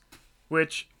Airheads,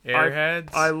 which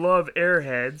I love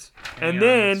Airheads, and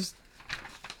then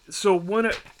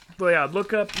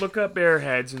look up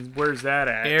Airheads and where's that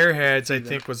at? Airheads I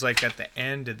think was like at the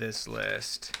end of this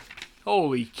list.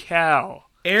 Holy cow!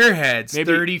 Airheads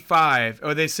 35.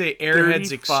 Oh, they say Airheads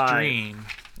 35. Extreme.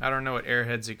 I don't know what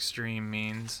Airheads Extreme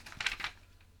means.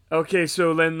 Okay,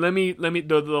 so then let me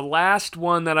the last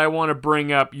one that I want to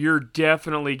bring up, you're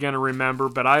definitely going to remember,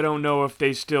 but I don't know if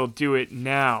they still do it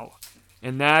now.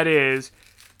 And that is,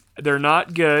 they're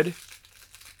not good,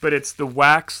 but it's the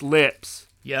Wax Lips.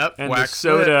 Yep, and Wax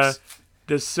Lips.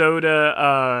 The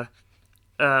soda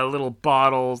little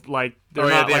bottles, like they're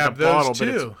not they like have a bottle, those but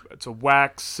too. it's a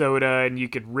wax soda, and you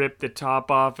could rip the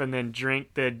top off and then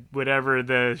drink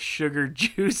the sugar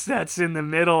juice that's in the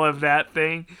middle of that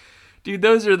thing. Dude,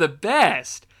 those are the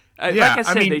best. Like I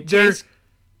said,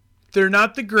 they're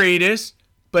not the greatest,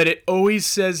 but it always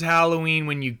says Halloween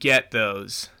when you get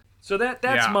those. So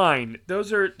that's mine.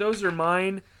 Those are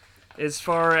mine as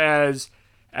far as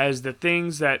the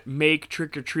things that make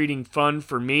trick-or-treating fun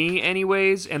for me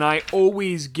anyways, and I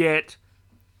always get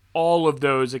all of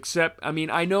those except,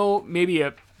 I know maybe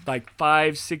like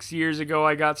 5-6 years ago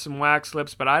I got some wax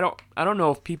lips, but I don't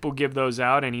know if people give those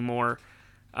out anymore.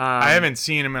 I haven't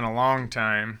seen them in a long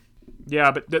time.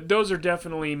 Yeah, but those are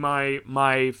definitely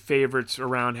my favorites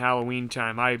around Halloween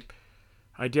time. I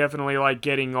definitely like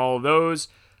getting all of those.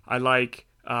 I like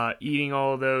eating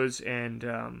all of those,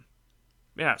 and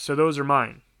so those are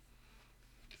mine.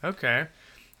 Okay.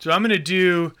 So I'm going to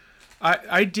do,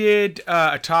 I did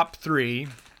a top 3.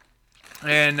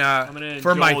 And I'm gonna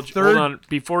for my third... Hold on.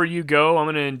 Before you go, I'm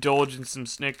going to indulge in some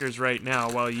Snickers right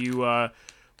now while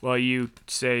you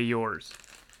say yours.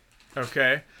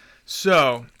 Okay.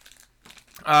 So,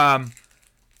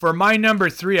 for my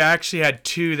number 3, I actually had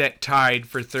 2 that tied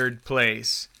for third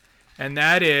place. And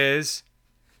that is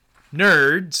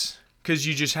Nerds, because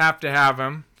you just have to have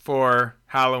them for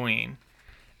Halloween.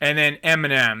 And then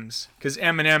M&M's, because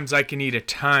M&M's I can eat a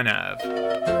ton of.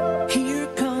 Here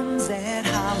comes that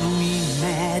Halloween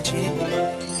magic.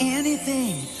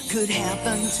 Anything could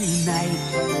happen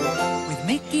tonight. With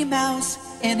Mickey Mouse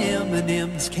and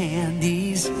M&M's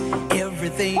candies,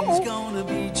 everything's gonna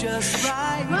be just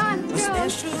right. A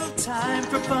special time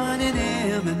for fun and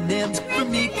M&M's from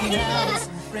Mickey Mouse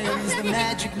and friends. The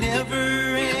magic never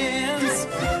ends.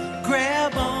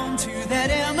 Grab on to that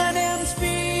M&M's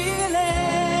feeling.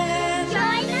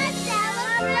 Join the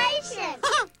celebration.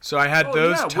 So I had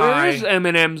those tied. Where's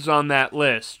M&M's on that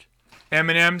list?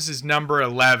 M&M's is number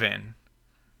 11.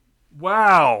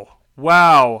 Wow.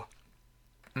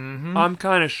 Mm-hmm. I'm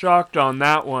kind of shocked on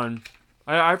that one.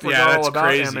 I forgot all about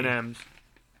crazy. M&M's.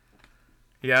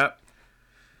 Yep.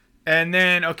 And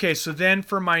then, okay, so then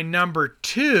for my number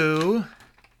 2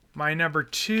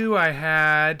 I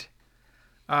had,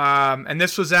 and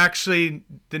this was actually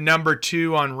the number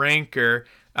 2 on Ranker,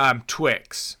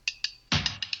 Twix.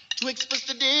 Twix puts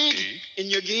the dig in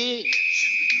your gig.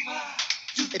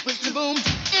 It puts the boom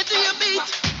into your beat.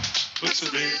 Puts the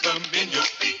rhythm in your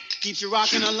feet. Keeps you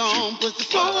rocking along. Puts the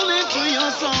soul into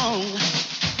your song.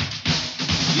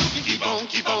 You can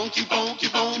keep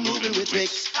on moving with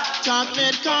Twix.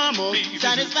 Chocolate caramel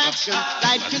satisfaction.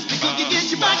 Light crispy cookie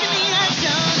gets you back in the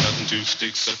action. Nothing to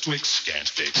sticks a Twix can't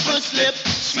fix. Foot slip,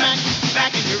 smack,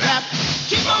 back in your rap.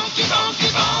 Keep on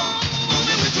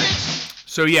moving with Twix.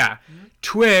 So yeah,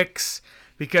 Twix,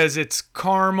 because it's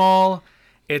caramel,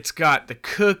 it's got the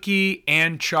cookie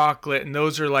and chocolate, and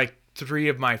those are like 3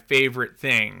 of my favorite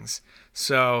things.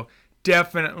 So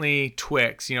definitely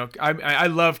Twix. You know, I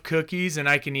love cookies, and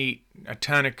I can eat a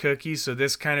ton of cookies, so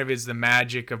this kind of is the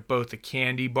magic of both a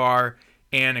candy bar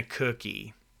and a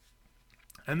cookie.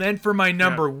 And then for my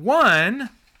number 1,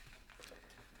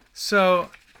 so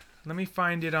let me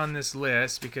find it on this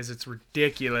list because it's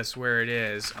ridiculous where it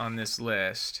is on this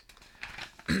list.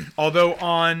 Although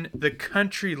on the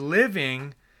Country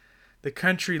Living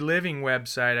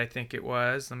website, I think it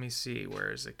was. Let me see,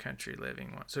 where is the Country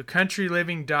Living one? So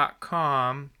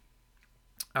countryliving.com,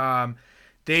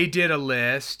 they did a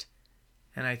list,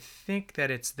 and I think that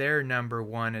it's their number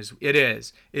 1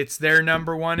 it's their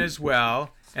number 1 as well.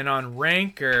 And on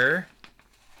Ranker,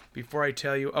 before I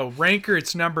tell you, Ranker,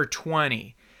 it's number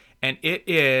 20, and it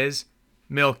is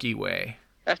Milky Way.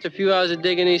 After a few hours of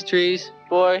digging these trees,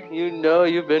 boy, you know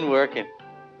you've been working.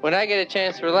 When I get a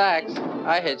chance to relax,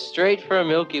 I head straight for a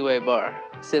Milky Way bar.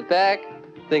 Sit back,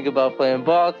 think about playing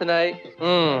ball tonight.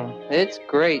 It's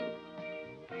great.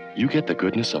 You get the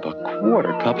goodness of a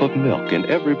quarter cup of milk in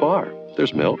every bar.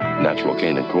 There's milk, natural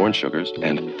cane and corn sugars,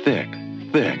 and thick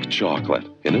chocolate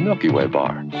in a Milky Way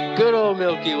bar. Good old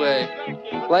Milky Way.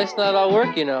 Life's not all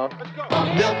work, you know.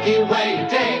 Milky Way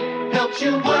day helps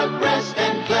you work, rest,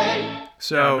 and play.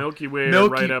 So Milky Way are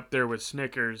right up there with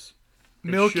Snickers.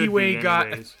 Milky Way got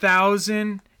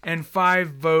 1,005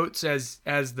 votes as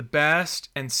the best,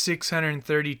 and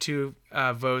 632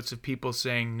 votes of people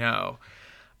saying no.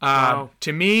 Wow.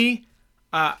 To me,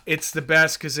 it's the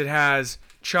best because it has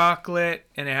chocolate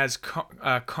and it has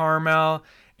caramel,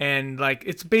 and like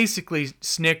it's basically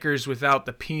Snickers without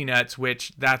the peanuts,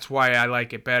 which that's why I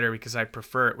like it better, because I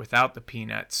prefer it without the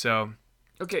peanuts. So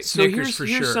okay, Snickers so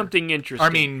here's something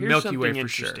interesting. Milky Way for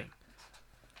sure.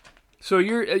 So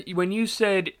when you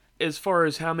said as far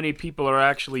as how many people are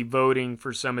actually voting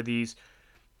for some of these,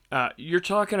 you're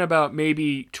talking about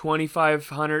maybe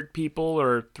 2,500 people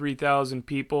or 3,000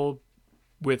 people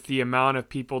with the amount of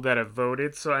people that have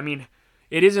voted. So, I mean,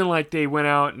 it isn't like they went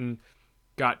out and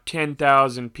got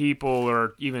 10,000 people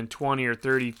or even 20 or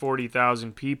 30,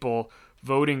 40,000 people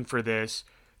voting for this.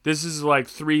 This is like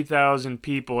 3,000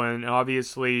 people, and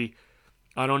obviously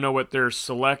I don't know what their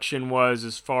selection was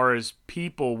as far as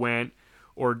people went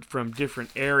or from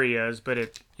different areas, but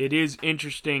it is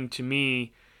interesting to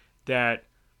me that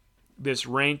this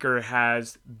ranker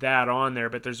has that on there,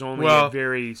 but there's only a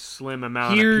very slim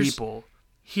amount of people.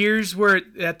 Here's where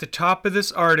at the top of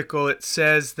this article it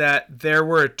says that there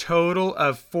were a total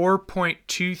of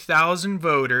 4.2 thousand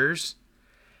voters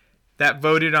that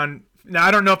voted on. Now,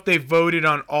 I don't know if they voted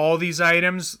on all these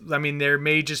items. I mean, there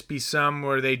may just be some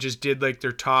where they just did like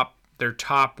their top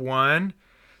one.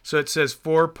 So it says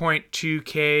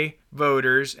 4.2K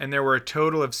voters, and there were a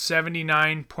total of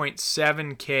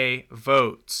 79.7K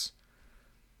votes.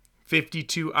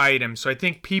 52 items. So I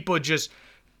think people just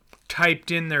typed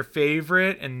in their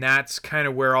favorite, and that's kind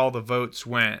of where all the votes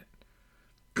went.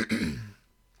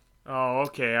 Oh,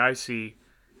 okay, I see.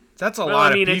 That's a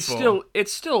lot of people.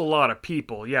 It's still a lot of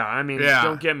people. Yeah, I mean,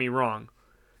 don't get me wrong.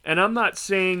 And I'm not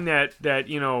saying that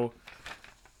you know,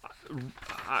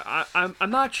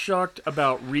 I'm not shocked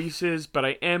about Reese's, but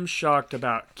I am shocked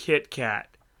about Kit Kat.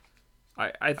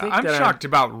 I think I'm shocked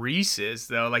about Reese's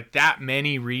though. Like that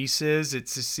many Reese's, it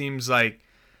just seems like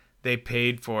they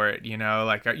paid for it. You know,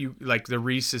 like the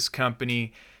Reese's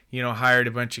company, you know, hired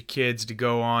a bunch of kids to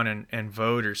go on and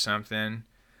vote or something.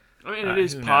 I mean, it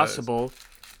is possible.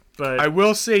 But I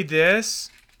will say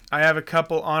this, I have a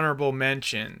couple honorable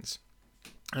mentions.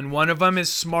 And one of them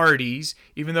is Smarties,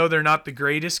 even though they're not the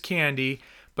greatest candy,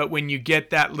 but when you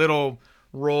get that little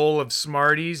roll of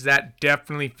Smarties, that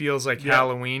definitely feels like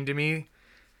Halloween to me.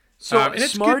 So and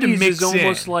it's Smarties good to mix is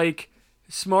almost in. like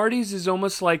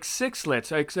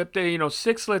Sixlets, except that, you know,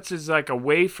 Sixlets is like a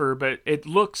wafer, but it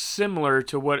looks similar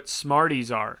to what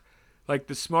Smarties are. Like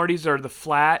the Smarties are the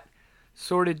flat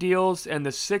sort of deals, and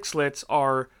the Sixlets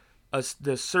are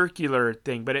the circular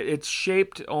thing, but it's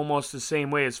shaped almost the same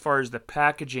way as far as the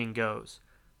packaging goes.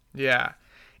 Yeah.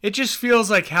 It just feels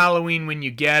like Halloween when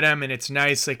you get them, and it's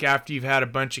nice, like after you've had a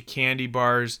bunch of candy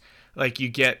bars, like you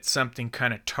get something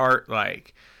kind of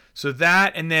tart-like. So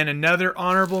that, and then another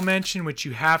honorable mention, which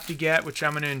you have to get, which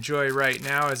I'm going to enjoy right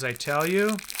now as I tell you,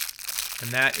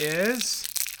 and that is,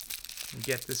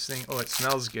 get this thing, it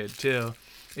smells good too.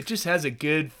 It just has a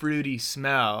good fruity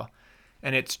smell,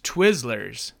 and it's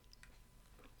Twizzlers.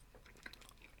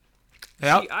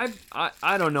 Yep. See,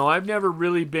 I don't know. I've never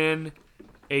really been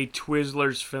a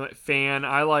Twizzlers fan.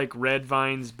 I like Red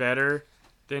Vines better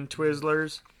than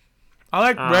Twizzlers. I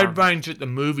like Red Vines at the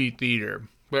movie theater,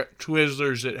 but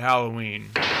Twizzlers at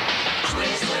Halloween.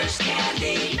 Twizzlers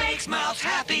candy makes mouths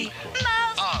happy.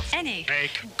 Mouths any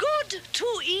good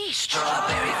to eat.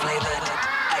 Strawberry flavored,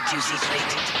 a juicy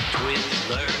treat.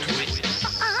 Twizzlers.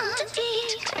 To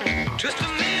eat. Twist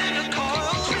them in a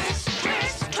coil.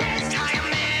 Tie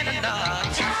them in a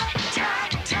knot.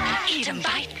 Eat them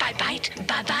bite by bite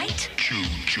by bite. Chew,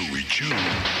 chewy, chew.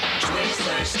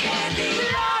 Twizzlers candy.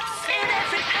 Lots in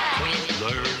every pack.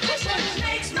 Twizzlers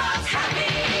makes mouths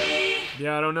happy.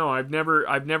 Yeah, I don't know. I've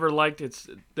never liked it.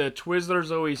 The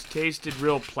Twizzlers always tasted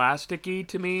real plasticky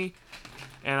to me,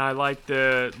 and I like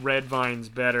the Red Vines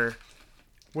better.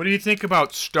 What do you think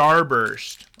about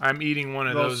Starburst? I'm eating one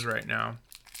of those right now.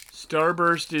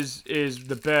 Starburst is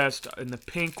the best, and the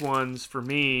pink ones for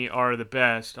me are the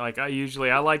best. Like I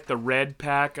like the red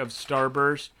pack of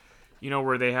Starburst, you know,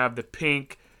 where they have the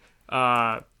pink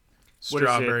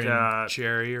strawberry and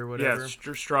cherry or whatever.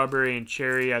 Yeah, strawberry and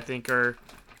cherry I think are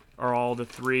all the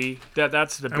three.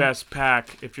 That's the best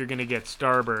pack if you're gonna get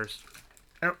Starburst.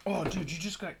 Oh, dude, you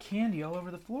just got candy all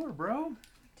over the floor, bro.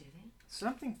 Didn't?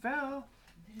 Something fell.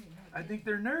 I think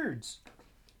they're nerds.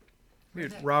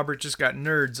 Dude, Robert just got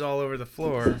nerds all over the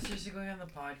floor. Is this seriously going on the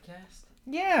podcast?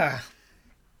 Yeah.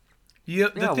 The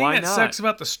thing that sucks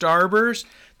about the Starburst,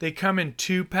 they come in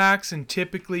 2-packs, and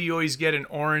typically you always get an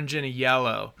orange and a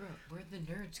yellow. Bro, where'd the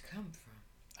nerds come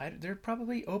from? They're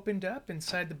probably opened up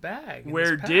inside the bag.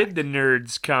 Where did the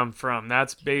nerds come from?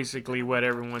 That's basically what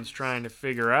everyone's trying to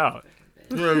figure out.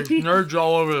 There's nerds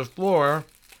all over the floor.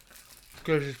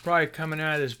 Because it's probably coming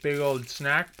out of this big old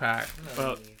snack pack.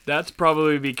 Well, that's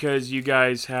probably because you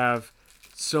guys have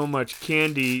so much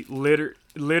candy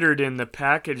littered in the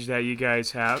package that you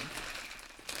guys have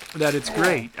that it's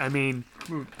great. I mean,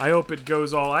 I hope it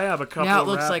goes all. I have a couple. Now it of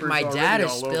looks like my dad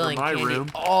is spilling candy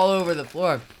room. all over the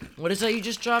floor. What is that you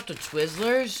just dropped? A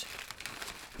Twizzlers?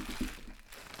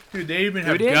 Dude, they even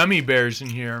have gummy bears in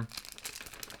here.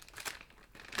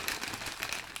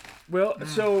 Well,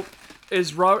 so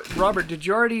is Robert? Did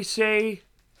you already say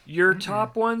your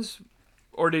top ones,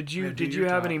 or did you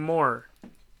have any more?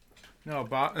 No,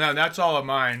 no, that's all of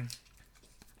mine.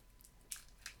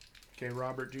 Okay,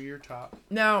 Robert, do your top.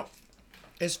 Now,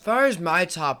 as far as my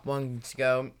top ones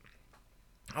go,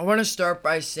 I want to start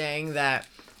by saying that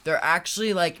there are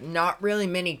actually like not really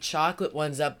many chocolate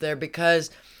ones up there, because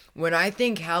when I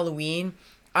think Halloween,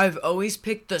 I've always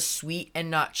picked the sweet and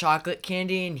not chocolate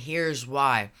candy, and here's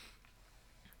why.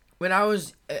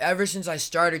 Ever since I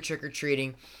started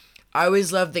trick-or-treating, I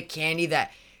always loved the candy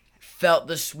that felt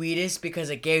the sweetest because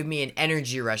it gave me an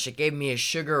energy rush. It gave me a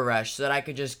sugar rush so that I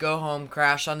could just go home,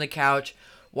 crash on the couch,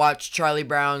 watch Charlie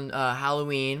Brown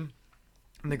Halloween,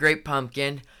 and The Great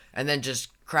Pumpkin, and then just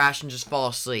crash and just fall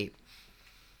asleep.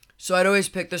 So I'd always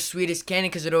pick the sweetest candy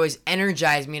because it always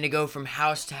energized me to go from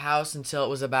house to house until it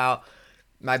was about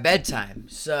my bedtime.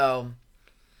 So,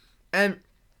 and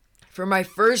for my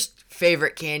first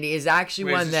favorite candy is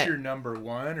actually one is that... Is this your number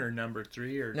 1 or number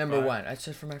 3 or Number 5? 1. I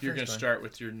said for my first one. You're going to start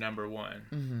with your number 1.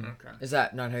 Mm-hmm. Okay. Is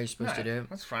that not how you're supposed to do it?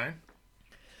 That's fine.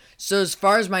 So as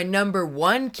far as my number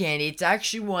 1 candy, it's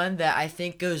actually one that I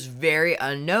think goes very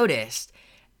unnoticed.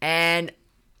 And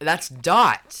that's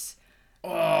Dots.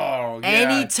 Oh,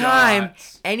 yeah,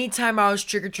 Anytime I was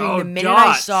trick-or-treating, the minute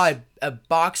Dots. I saw a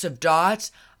box of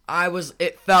Dots,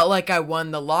 it felt like I won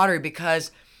the lottery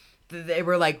because they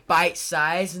were like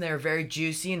bite-sized and they were very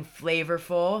juicy and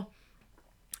flavorful.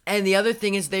 And the other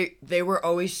thing is they were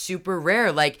always super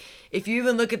rare. Like, if you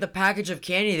even look at the package of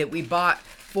candy that we bought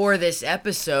for this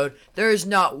episode, there is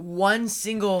not one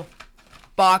single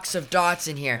box of Dots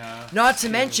in here. Not to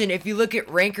mention, if you look at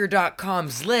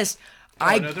Ranker.com's list,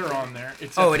 no, they're on there.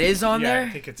 It is on there? I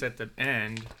think it's at the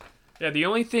end. Yeah, the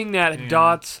only thing that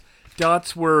Dots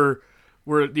were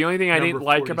the only thing I didn't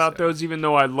like about those, even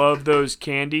though I love those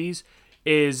candies,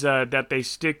 is that they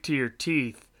stick to your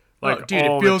teeth like dude,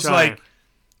 all it feels the time.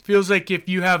 feels like if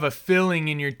you have a filling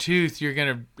in your tooth,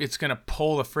 it's gonna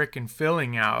pull the frickin'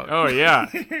 filling out. Oh yeah.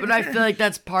 But I feel like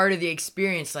that's part of the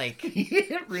experience, like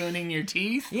ruining your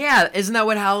teeth. Yeah, isn't that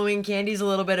what Halloween candy's a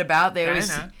little bit about? They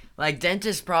always like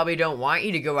dentists probably don't want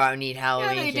you to go out and eat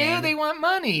Halloween candy. Yeah, they do. They want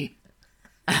money.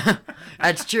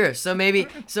 That's true. So maybe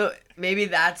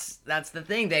that's the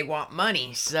thing. They want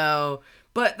money. So,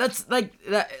 but that's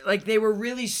like they were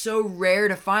really so rare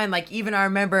to find. Like, even I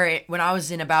remember when I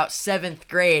was in about 7th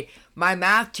grade, my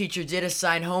math teacher did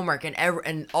assign homework,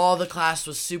 and all the class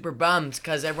was super bummed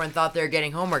because everyone thought they were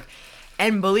getting homework.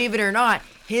 And believe it or not,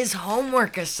 his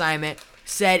homework assignment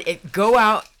said go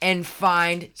out and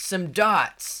find some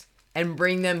Dots and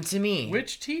bring them to me.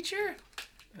 Which teacher?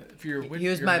 He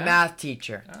was my math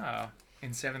teacher. Oh,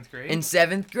 in 7th grade? In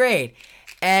 7th grade.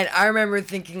 And I remember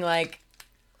thinking, like,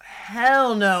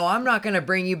 hell no, I'm not going to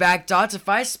bring you back Dots. If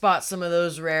I spot some of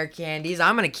those rare candies,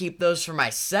 I'm going to keep those for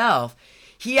myself.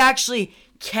 He actually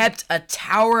kept a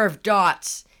tower of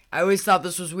Dots. I always thought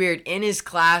this was weird, in his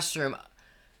classroom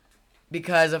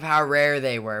because of how rare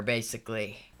they were,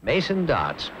 basically. Mason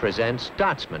Dots presents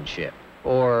Dotsmanship,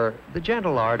 or the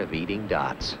gentle art of eating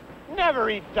dots. Never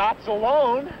eat Dots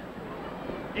alone.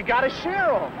 You gotta share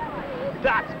them.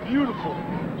 Dots beautiful.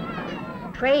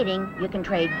 Trading, you can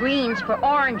trade greens for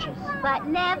oranges. But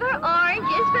never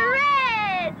oranges for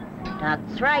reds.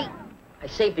 That's right. I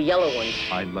saved the yellow ones.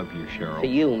 I love you, Cheryl. For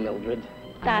you, Mildred.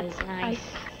 That's nice.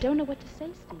 I don't know what to say,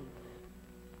 Steve.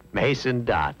 Mason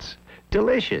Dots.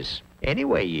 Delicious. Any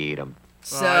way you eat them.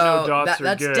 So I know Dots are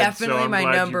that's good, definitely so I'm my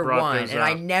glad you number brought 1. those And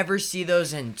I up. never see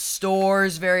those in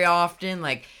stores very often.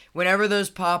 Like, whenever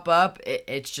those pop up,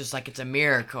 it's just like it's a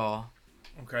miracle.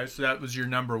 Okay, so that was your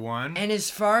number 1. And as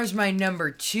far as my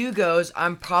number 2 goes,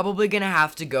 I'm probably going to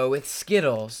have to go with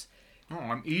Skittles. Oh,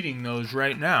 I'm eating those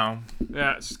right now.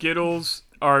 Yeah, Skittles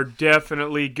are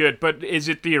definitely good. But is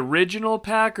it the original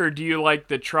pack, or do you like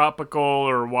the tropical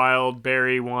or wild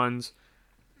berry ones?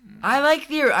 I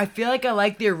feel like I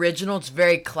like the original. It's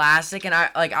very classic, and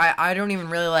I don't even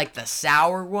really like the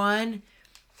sour one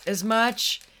as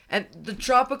much. And the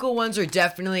tropical ones are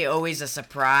definitely always a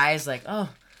surprise. Like, oh,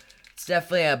 it's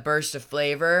definitely a burst of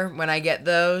flavor when I get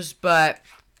those. But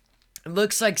it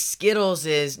looks like Skittles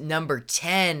is number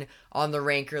 10 on the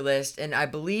ranker list, and I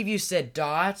believe you said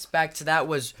Dots, back to that,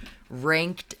 was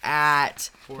ranked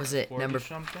at, was it number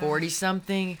 40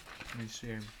 something? Let me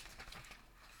see.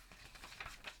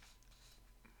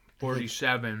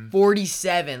 47.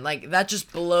 47. Like, that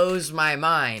just blows my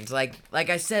mind. Like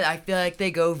I said, I feel like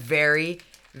they go very,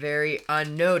 very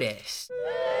unnoticed.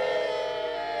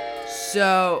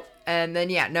 So, and then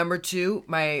yeah, number 2,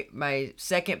 my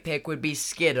second pick would be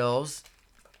Skittles.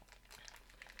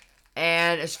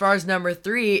 And as far as number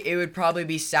 3, it would probably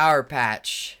be Sour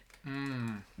Patch.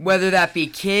 Whether that be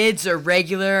kids or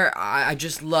regular, I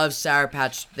just love Sour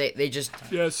Patch. They just...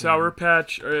 Yeah, Sour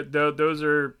Patch, those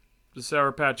are... The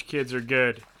Sour Patch Kids are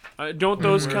good. Don't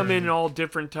those come in all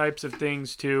different types of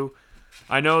things, too?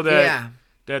 I know that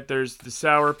that there's the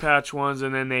Sour Patch ones,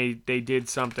 and then they did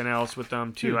something else with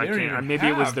them, too. Dude, maybe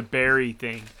it was the berry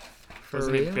thing.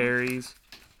 Wasn't it berries?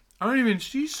 I don't even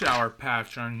see Sour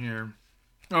Patch on here.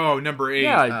 Oh, number 8.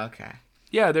 Yeah. Okay.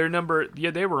 Yeah,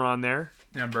 they were on there.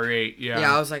 Number 8, yeah.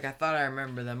 Yeah, I was like, I thought I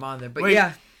remember them on there. But Wait,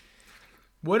 yeah.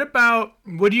 What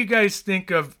do you guys think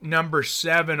of number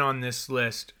 7 on this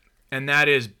list? And that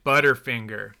is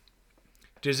Butterfinger.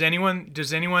 Does anyone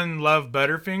love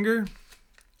Butterfinger?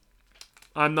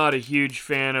 I'm not a huge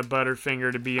fan of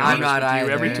Butterfinger, to be honest with you.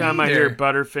 Either. Every time I hear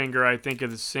Butterfinger, I think of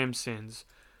The Simpsons.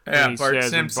 Yeah, when Bart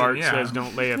Simpson, says,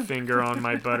 "Don't lay a finger on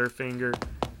my Butterfinger."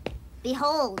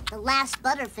 Behold, the last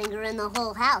Butterfinger in the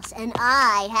whole house, and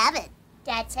I have it.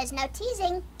 Dad says no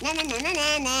teasing. Na na na na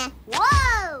na na.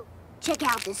 Whoa! Check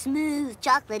out the smooth,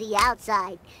 chocolatey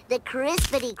outside, the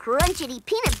crispity, crunchity,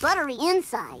 peanut buttery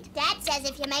inside. Dad says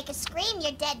if you make a scream,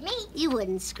 you're dead meat. You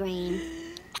wouldn't scream.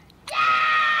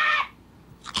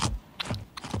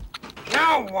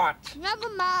 Now what? Never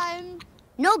mind.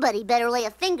 Nobody better lay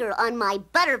a finger on my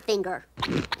Butterfinger.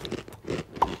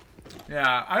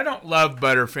 Yeah, I don't love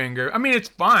Butterfinger. I mean, it's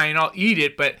fine. I'll eat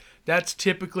it, but that's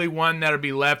typically one that'll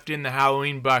be left in the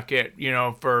Halloween bucket,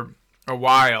 for a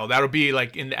while. That'll be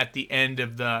like at the end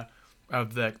of the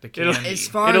candy. As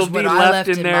far as what I left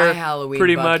in my Halloween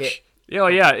pretty bucket. much. Oh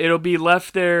yeah, it'll be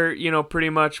left there, pretty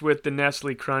much with the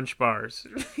Nestle Crunch bars.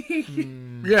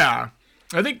 Yeah,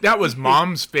 I think that was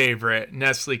Mom's favorite,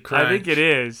 Nestle Crunch. I think it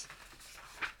is.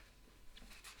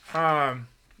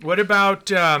 What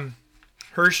about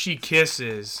Hershey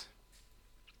Kisses?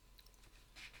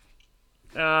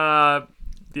 Yeah,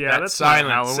 that that's silence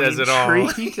not a Halloween says it all.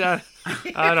 treat.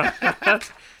 I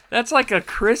don't. That's like a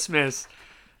Christmas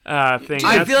thing. I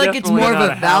That's feel like it's definitely more of not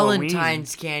a Halloween.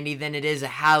 Valentine's candy than it is a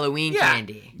Halloween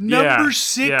candy. Number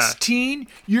 16,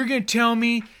 you're going to tell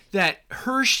me that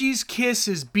Hershey's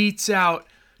Kisses beats out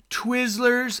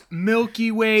Twizzlers,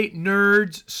 Milky Way,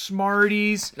 Nerds,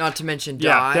 Smarties. Not to mention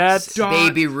Yeah, Dots, that's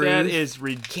Baby Ruth, that is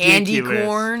ridiculous. candy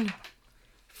corn.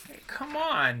 Come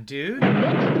on, dude.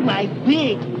 My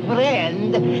big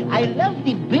friend, I love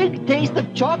the big taste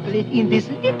of chocolate in this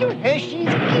little Hershey's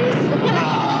Kiss.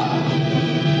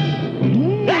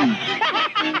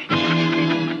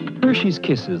 Hershey's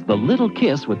Kisses, the little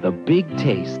kiss with the big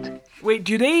taste. Wait,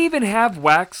 do they even have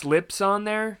wax lips on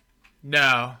there?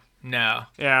 No. Yeah,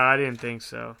 I didn't think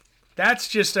so. That's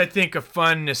just, I think, a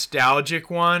fun,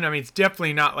 nostalgic one. I mean, it's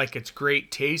definitely not like it's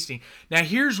great tasting. Now,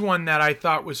 here's one that I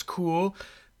thought was cool.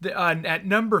 At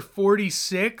number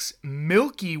 46,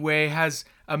 Milky Way has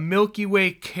a Milky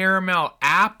Way caramel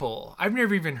apple. I've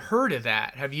never even heard of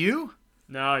that. Have you?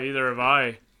 No, either have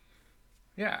I.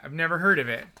 Yeah, I've never heard of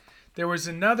it. There was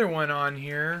another one on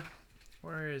here.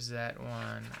 Where is that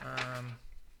one?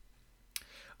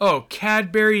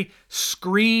 Cadbury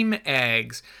Scream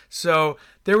Eggs. So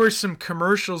there were some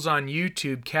commercials on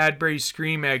YouTube, Cadbury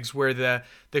Scream Eggs, where the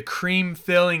cream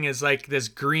filling is like this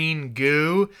green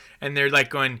goo, and they're like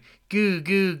going goo,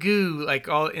 goo, goo, like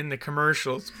all in the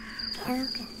commercials.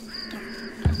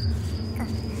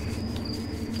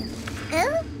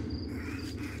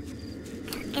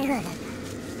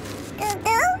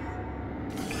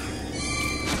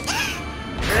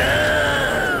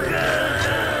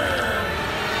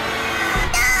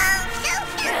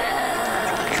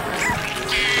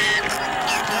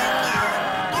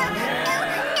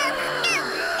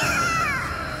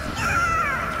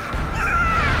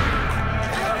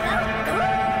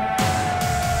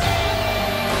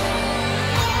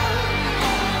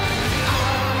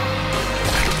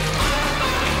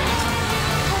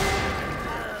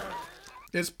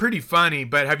 It's pretty funny,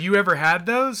 but have you ever had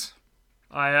those?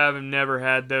 I have never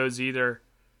had those either.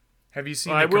 Have you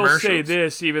seen I the will commercials? say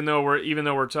this, even though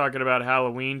we're talking about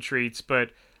Halloween treats,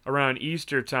 but around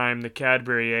Easter time, the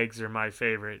Cadbury eggs are my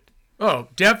favorite. Oh,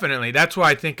 definitely. That's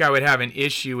why I think I would have an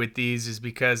issue with these, is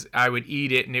because I would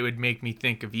eat it and it would make me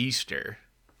think of Easter.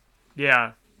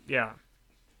 Yeah.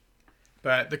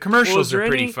 But the commercials are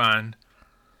pretty fun.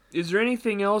 Is there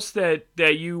anything else that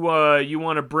you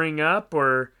want to bring up,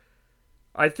 or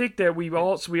I think that we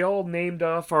all named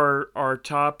off our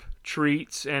top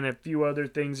treats and a few other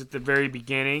things at the very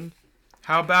beginning.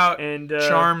 How about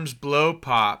Charms Blow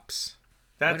Pops?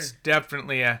 That's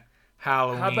definitely a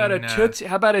Halloween. How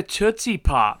about a Tootsie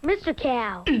Pop? Mr.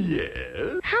 Cow.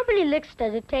 Yes? How many licks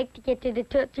does it take to get to the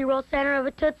Tootsie Roll center of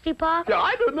a Tootsie Pop?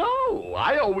 I don't know.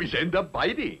 I always end up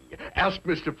biting. Ask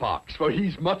Mr. Fox, for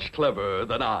he's much cleverer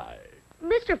than I.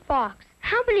 Mr. Fox,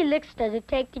 how many licks does it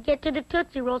take to get to the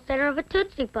Tootsie Roll center of a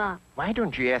Tootsie Pop? Why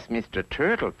don't you ask Mr.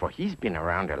 Turtle, for he's been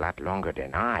around a lot longer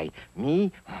than I.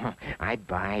 Me, I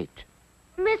bite.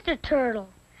 Mr. Turtle,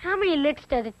 how many licks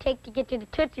does it take to get to the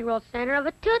Tootsie Roll center of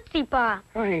a Tootsie Pop?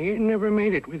 I never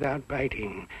made it without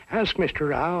biting. Ask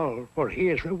Mr. Owl, for he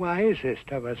is the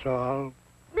wisest of us all.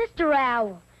 Mr.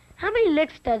 Owl, how many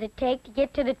licks does it take to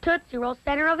get to the Tootsie Roll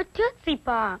center of a Tootsie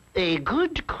Pop? A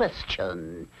good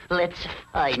question. Let's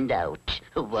find out.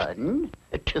 1,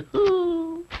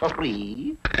 2,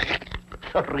 3.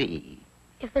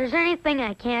 If there's anything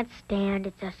I can't stand,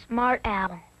 it's a smart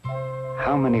owl.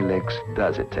 How many licks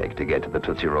does it take to get to the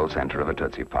Tootsie Roll center of a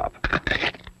Tootsie Pop?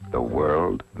 The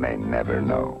world may never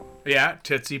know. Yeah,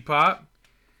 Tootsie Pop.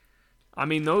 I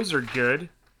mean, those are good.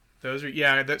 Those are,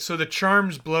 yeah. So the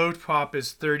Charms Blow Pop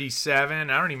is 37.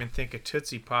 I don't even think a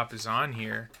Tootsie Pop is on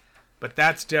here. But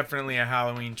that's definitely a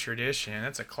Halloween tradition.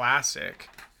 That's a classic.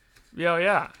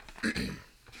 Yeah.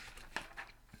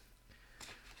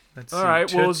 Let's All see.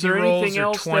 right. Well, is there anything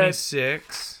else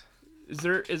 26. Is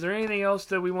there anything else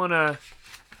that we want to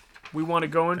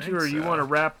go into, or you want to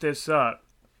wrap this up?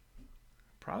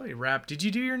 Probably wrap. Did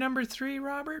you do your number 3,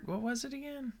 Robert? What was it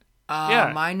again?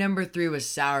 My number 3 was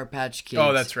Sour Patch Kids.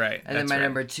 Oh, that's right. And then my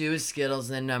number 2 is Skittles,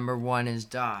 and then number 1 is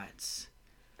Dots.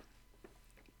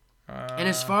 And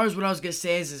as far as what I was gonna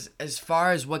say is as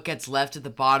far as what gets left at the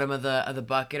bottom of the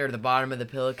bucket or the bottom of the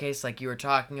pillowcase, like you were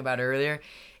talking about earlier,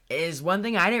 is one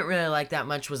thing I didn't really like that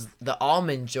much was the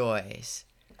Almond Joys.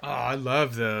 Oh, I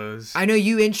love those. I know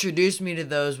you introduced me to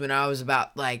those when I was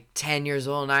about like 10 years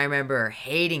old, and I remember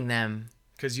hating them.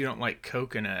 Because you don't like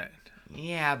coconut.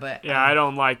 Yeah, but... Yeah, I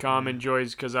don't like Almond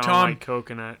Joys because I don't like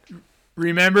coconut.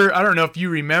 Remember, I don't know if you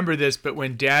remember this, but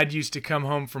when Dad used to come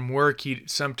home from work,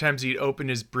 sometimes he'd open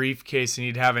his briefcase and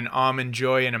he'd have an Almond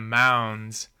Joy and a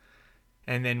Mounds.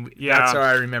 And then that's how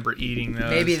I remember eating those.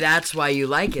 Maybe that's why you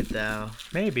like it, though.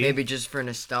 Maybe. Maybe just for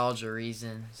nostalgia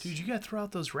reasons. Dude, you gotta throw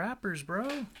out those wrappers, bro.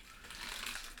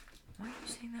 Why are you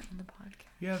saying that on the podcast?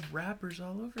 You have wrappers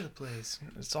all over the place.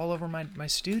 It's all over my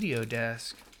studio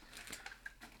desk.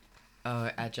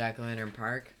 Oh, at Jack-o'-lantern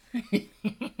Park?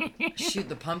 Shoot,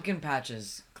 the pumpkin patch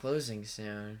is closing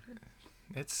soon.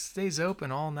 It stays open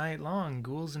all night long.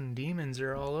 Ghouls and demons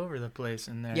are all over the place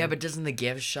in there. Yeah, but doesn't the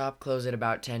gift shop close at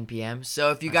about 10 p.m.?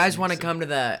 So if you guys want to come to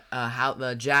the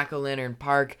Jack-o'-lantern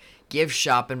Park gift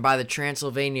shop and buy the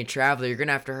Transylvania Traveler, you're going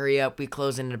to have to hurry up. We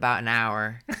close in about an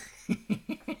hour.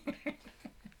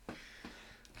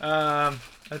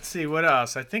 Let's see, what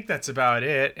else? I think that's about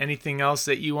it. Anything else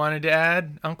that you wanted to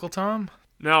add, Uncle Tom?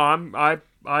 No,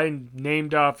 I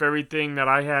named off everything that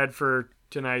I had for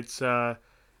tonight's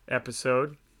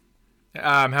episode.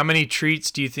 How many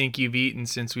treats do you think you've eaten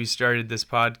since we started this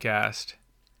podcast?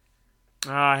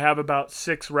 I have about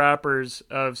 6 wrappers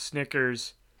of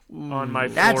Snickers on my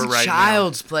floor right now. That's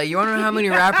child's play. You want to know how many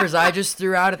wrappers I just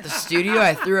threw out at the studio?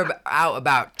 I threw out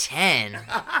about 10.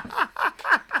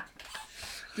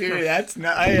 Dude, that's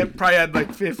not. I probably had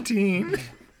like 15.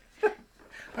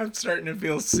 I'm starting to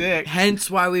feel sick. Hence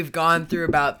why we've gone through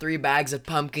about 3 bags of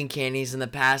pumpkin candies in the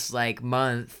past like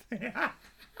month.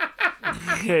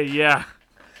 Yeah.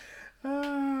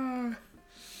 All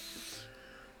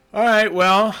right,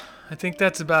 well, I think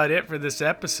that's about it for this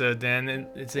episode then.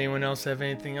 Does anyone else have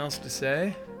anything else to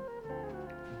say?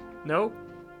 Nope.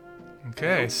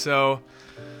 Okay, so,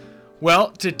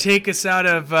 well, to take us out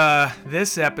of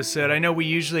this episode, I know we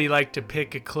usually like to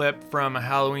pick a clip from a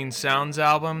Halloween Sounds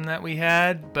album that we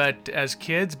had as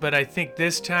kids, but I think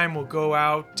this time we'll go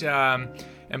out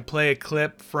and play a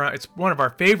clip from, it's one of our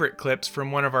favorite clips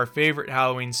from one of our favorite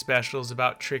Halloween specials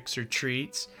about tricks or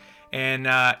treats, and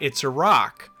it's a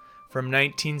rock from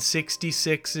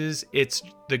 1966's It's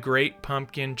the Great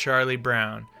Pumpkin, Charlie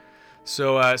Brown.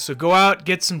 So go out,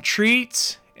 get some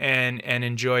treats, and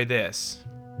enjoy this.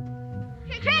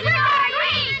 Trick or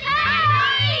treat!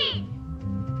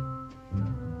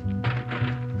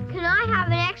 Can I have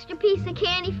an extra piece of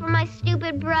candy for my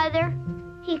stupid brother?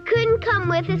 He couldn't come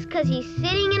with us because he's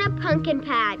sitting in a pumpkin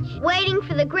patch, waiting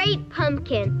for the great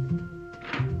pumpkin.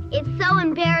 It's so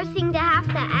embarrassing to have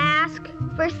to ask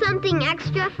for something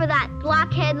extra for that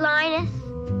blockhead Linus.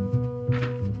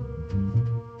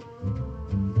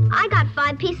 I got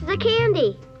 5 pieces of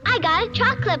candy. I got a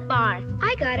chocolate bar.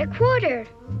 I got a quarter.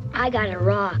 I got a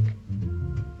rock.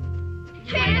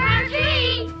 Trick or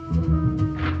treat!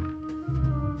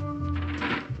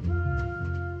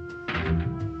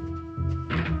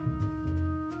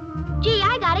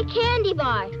 a candy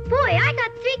bar. Boy, I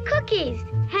got 3 cookies.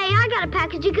 Hey, I got a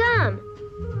package of gum.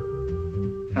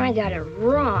 I got a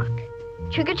rock.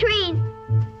 Trick or treat.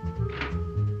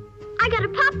 I got a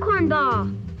popcorn ball.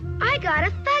 I got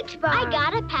a fudge bar. I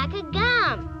got a pack of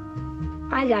gum.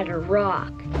 I got a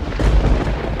rock.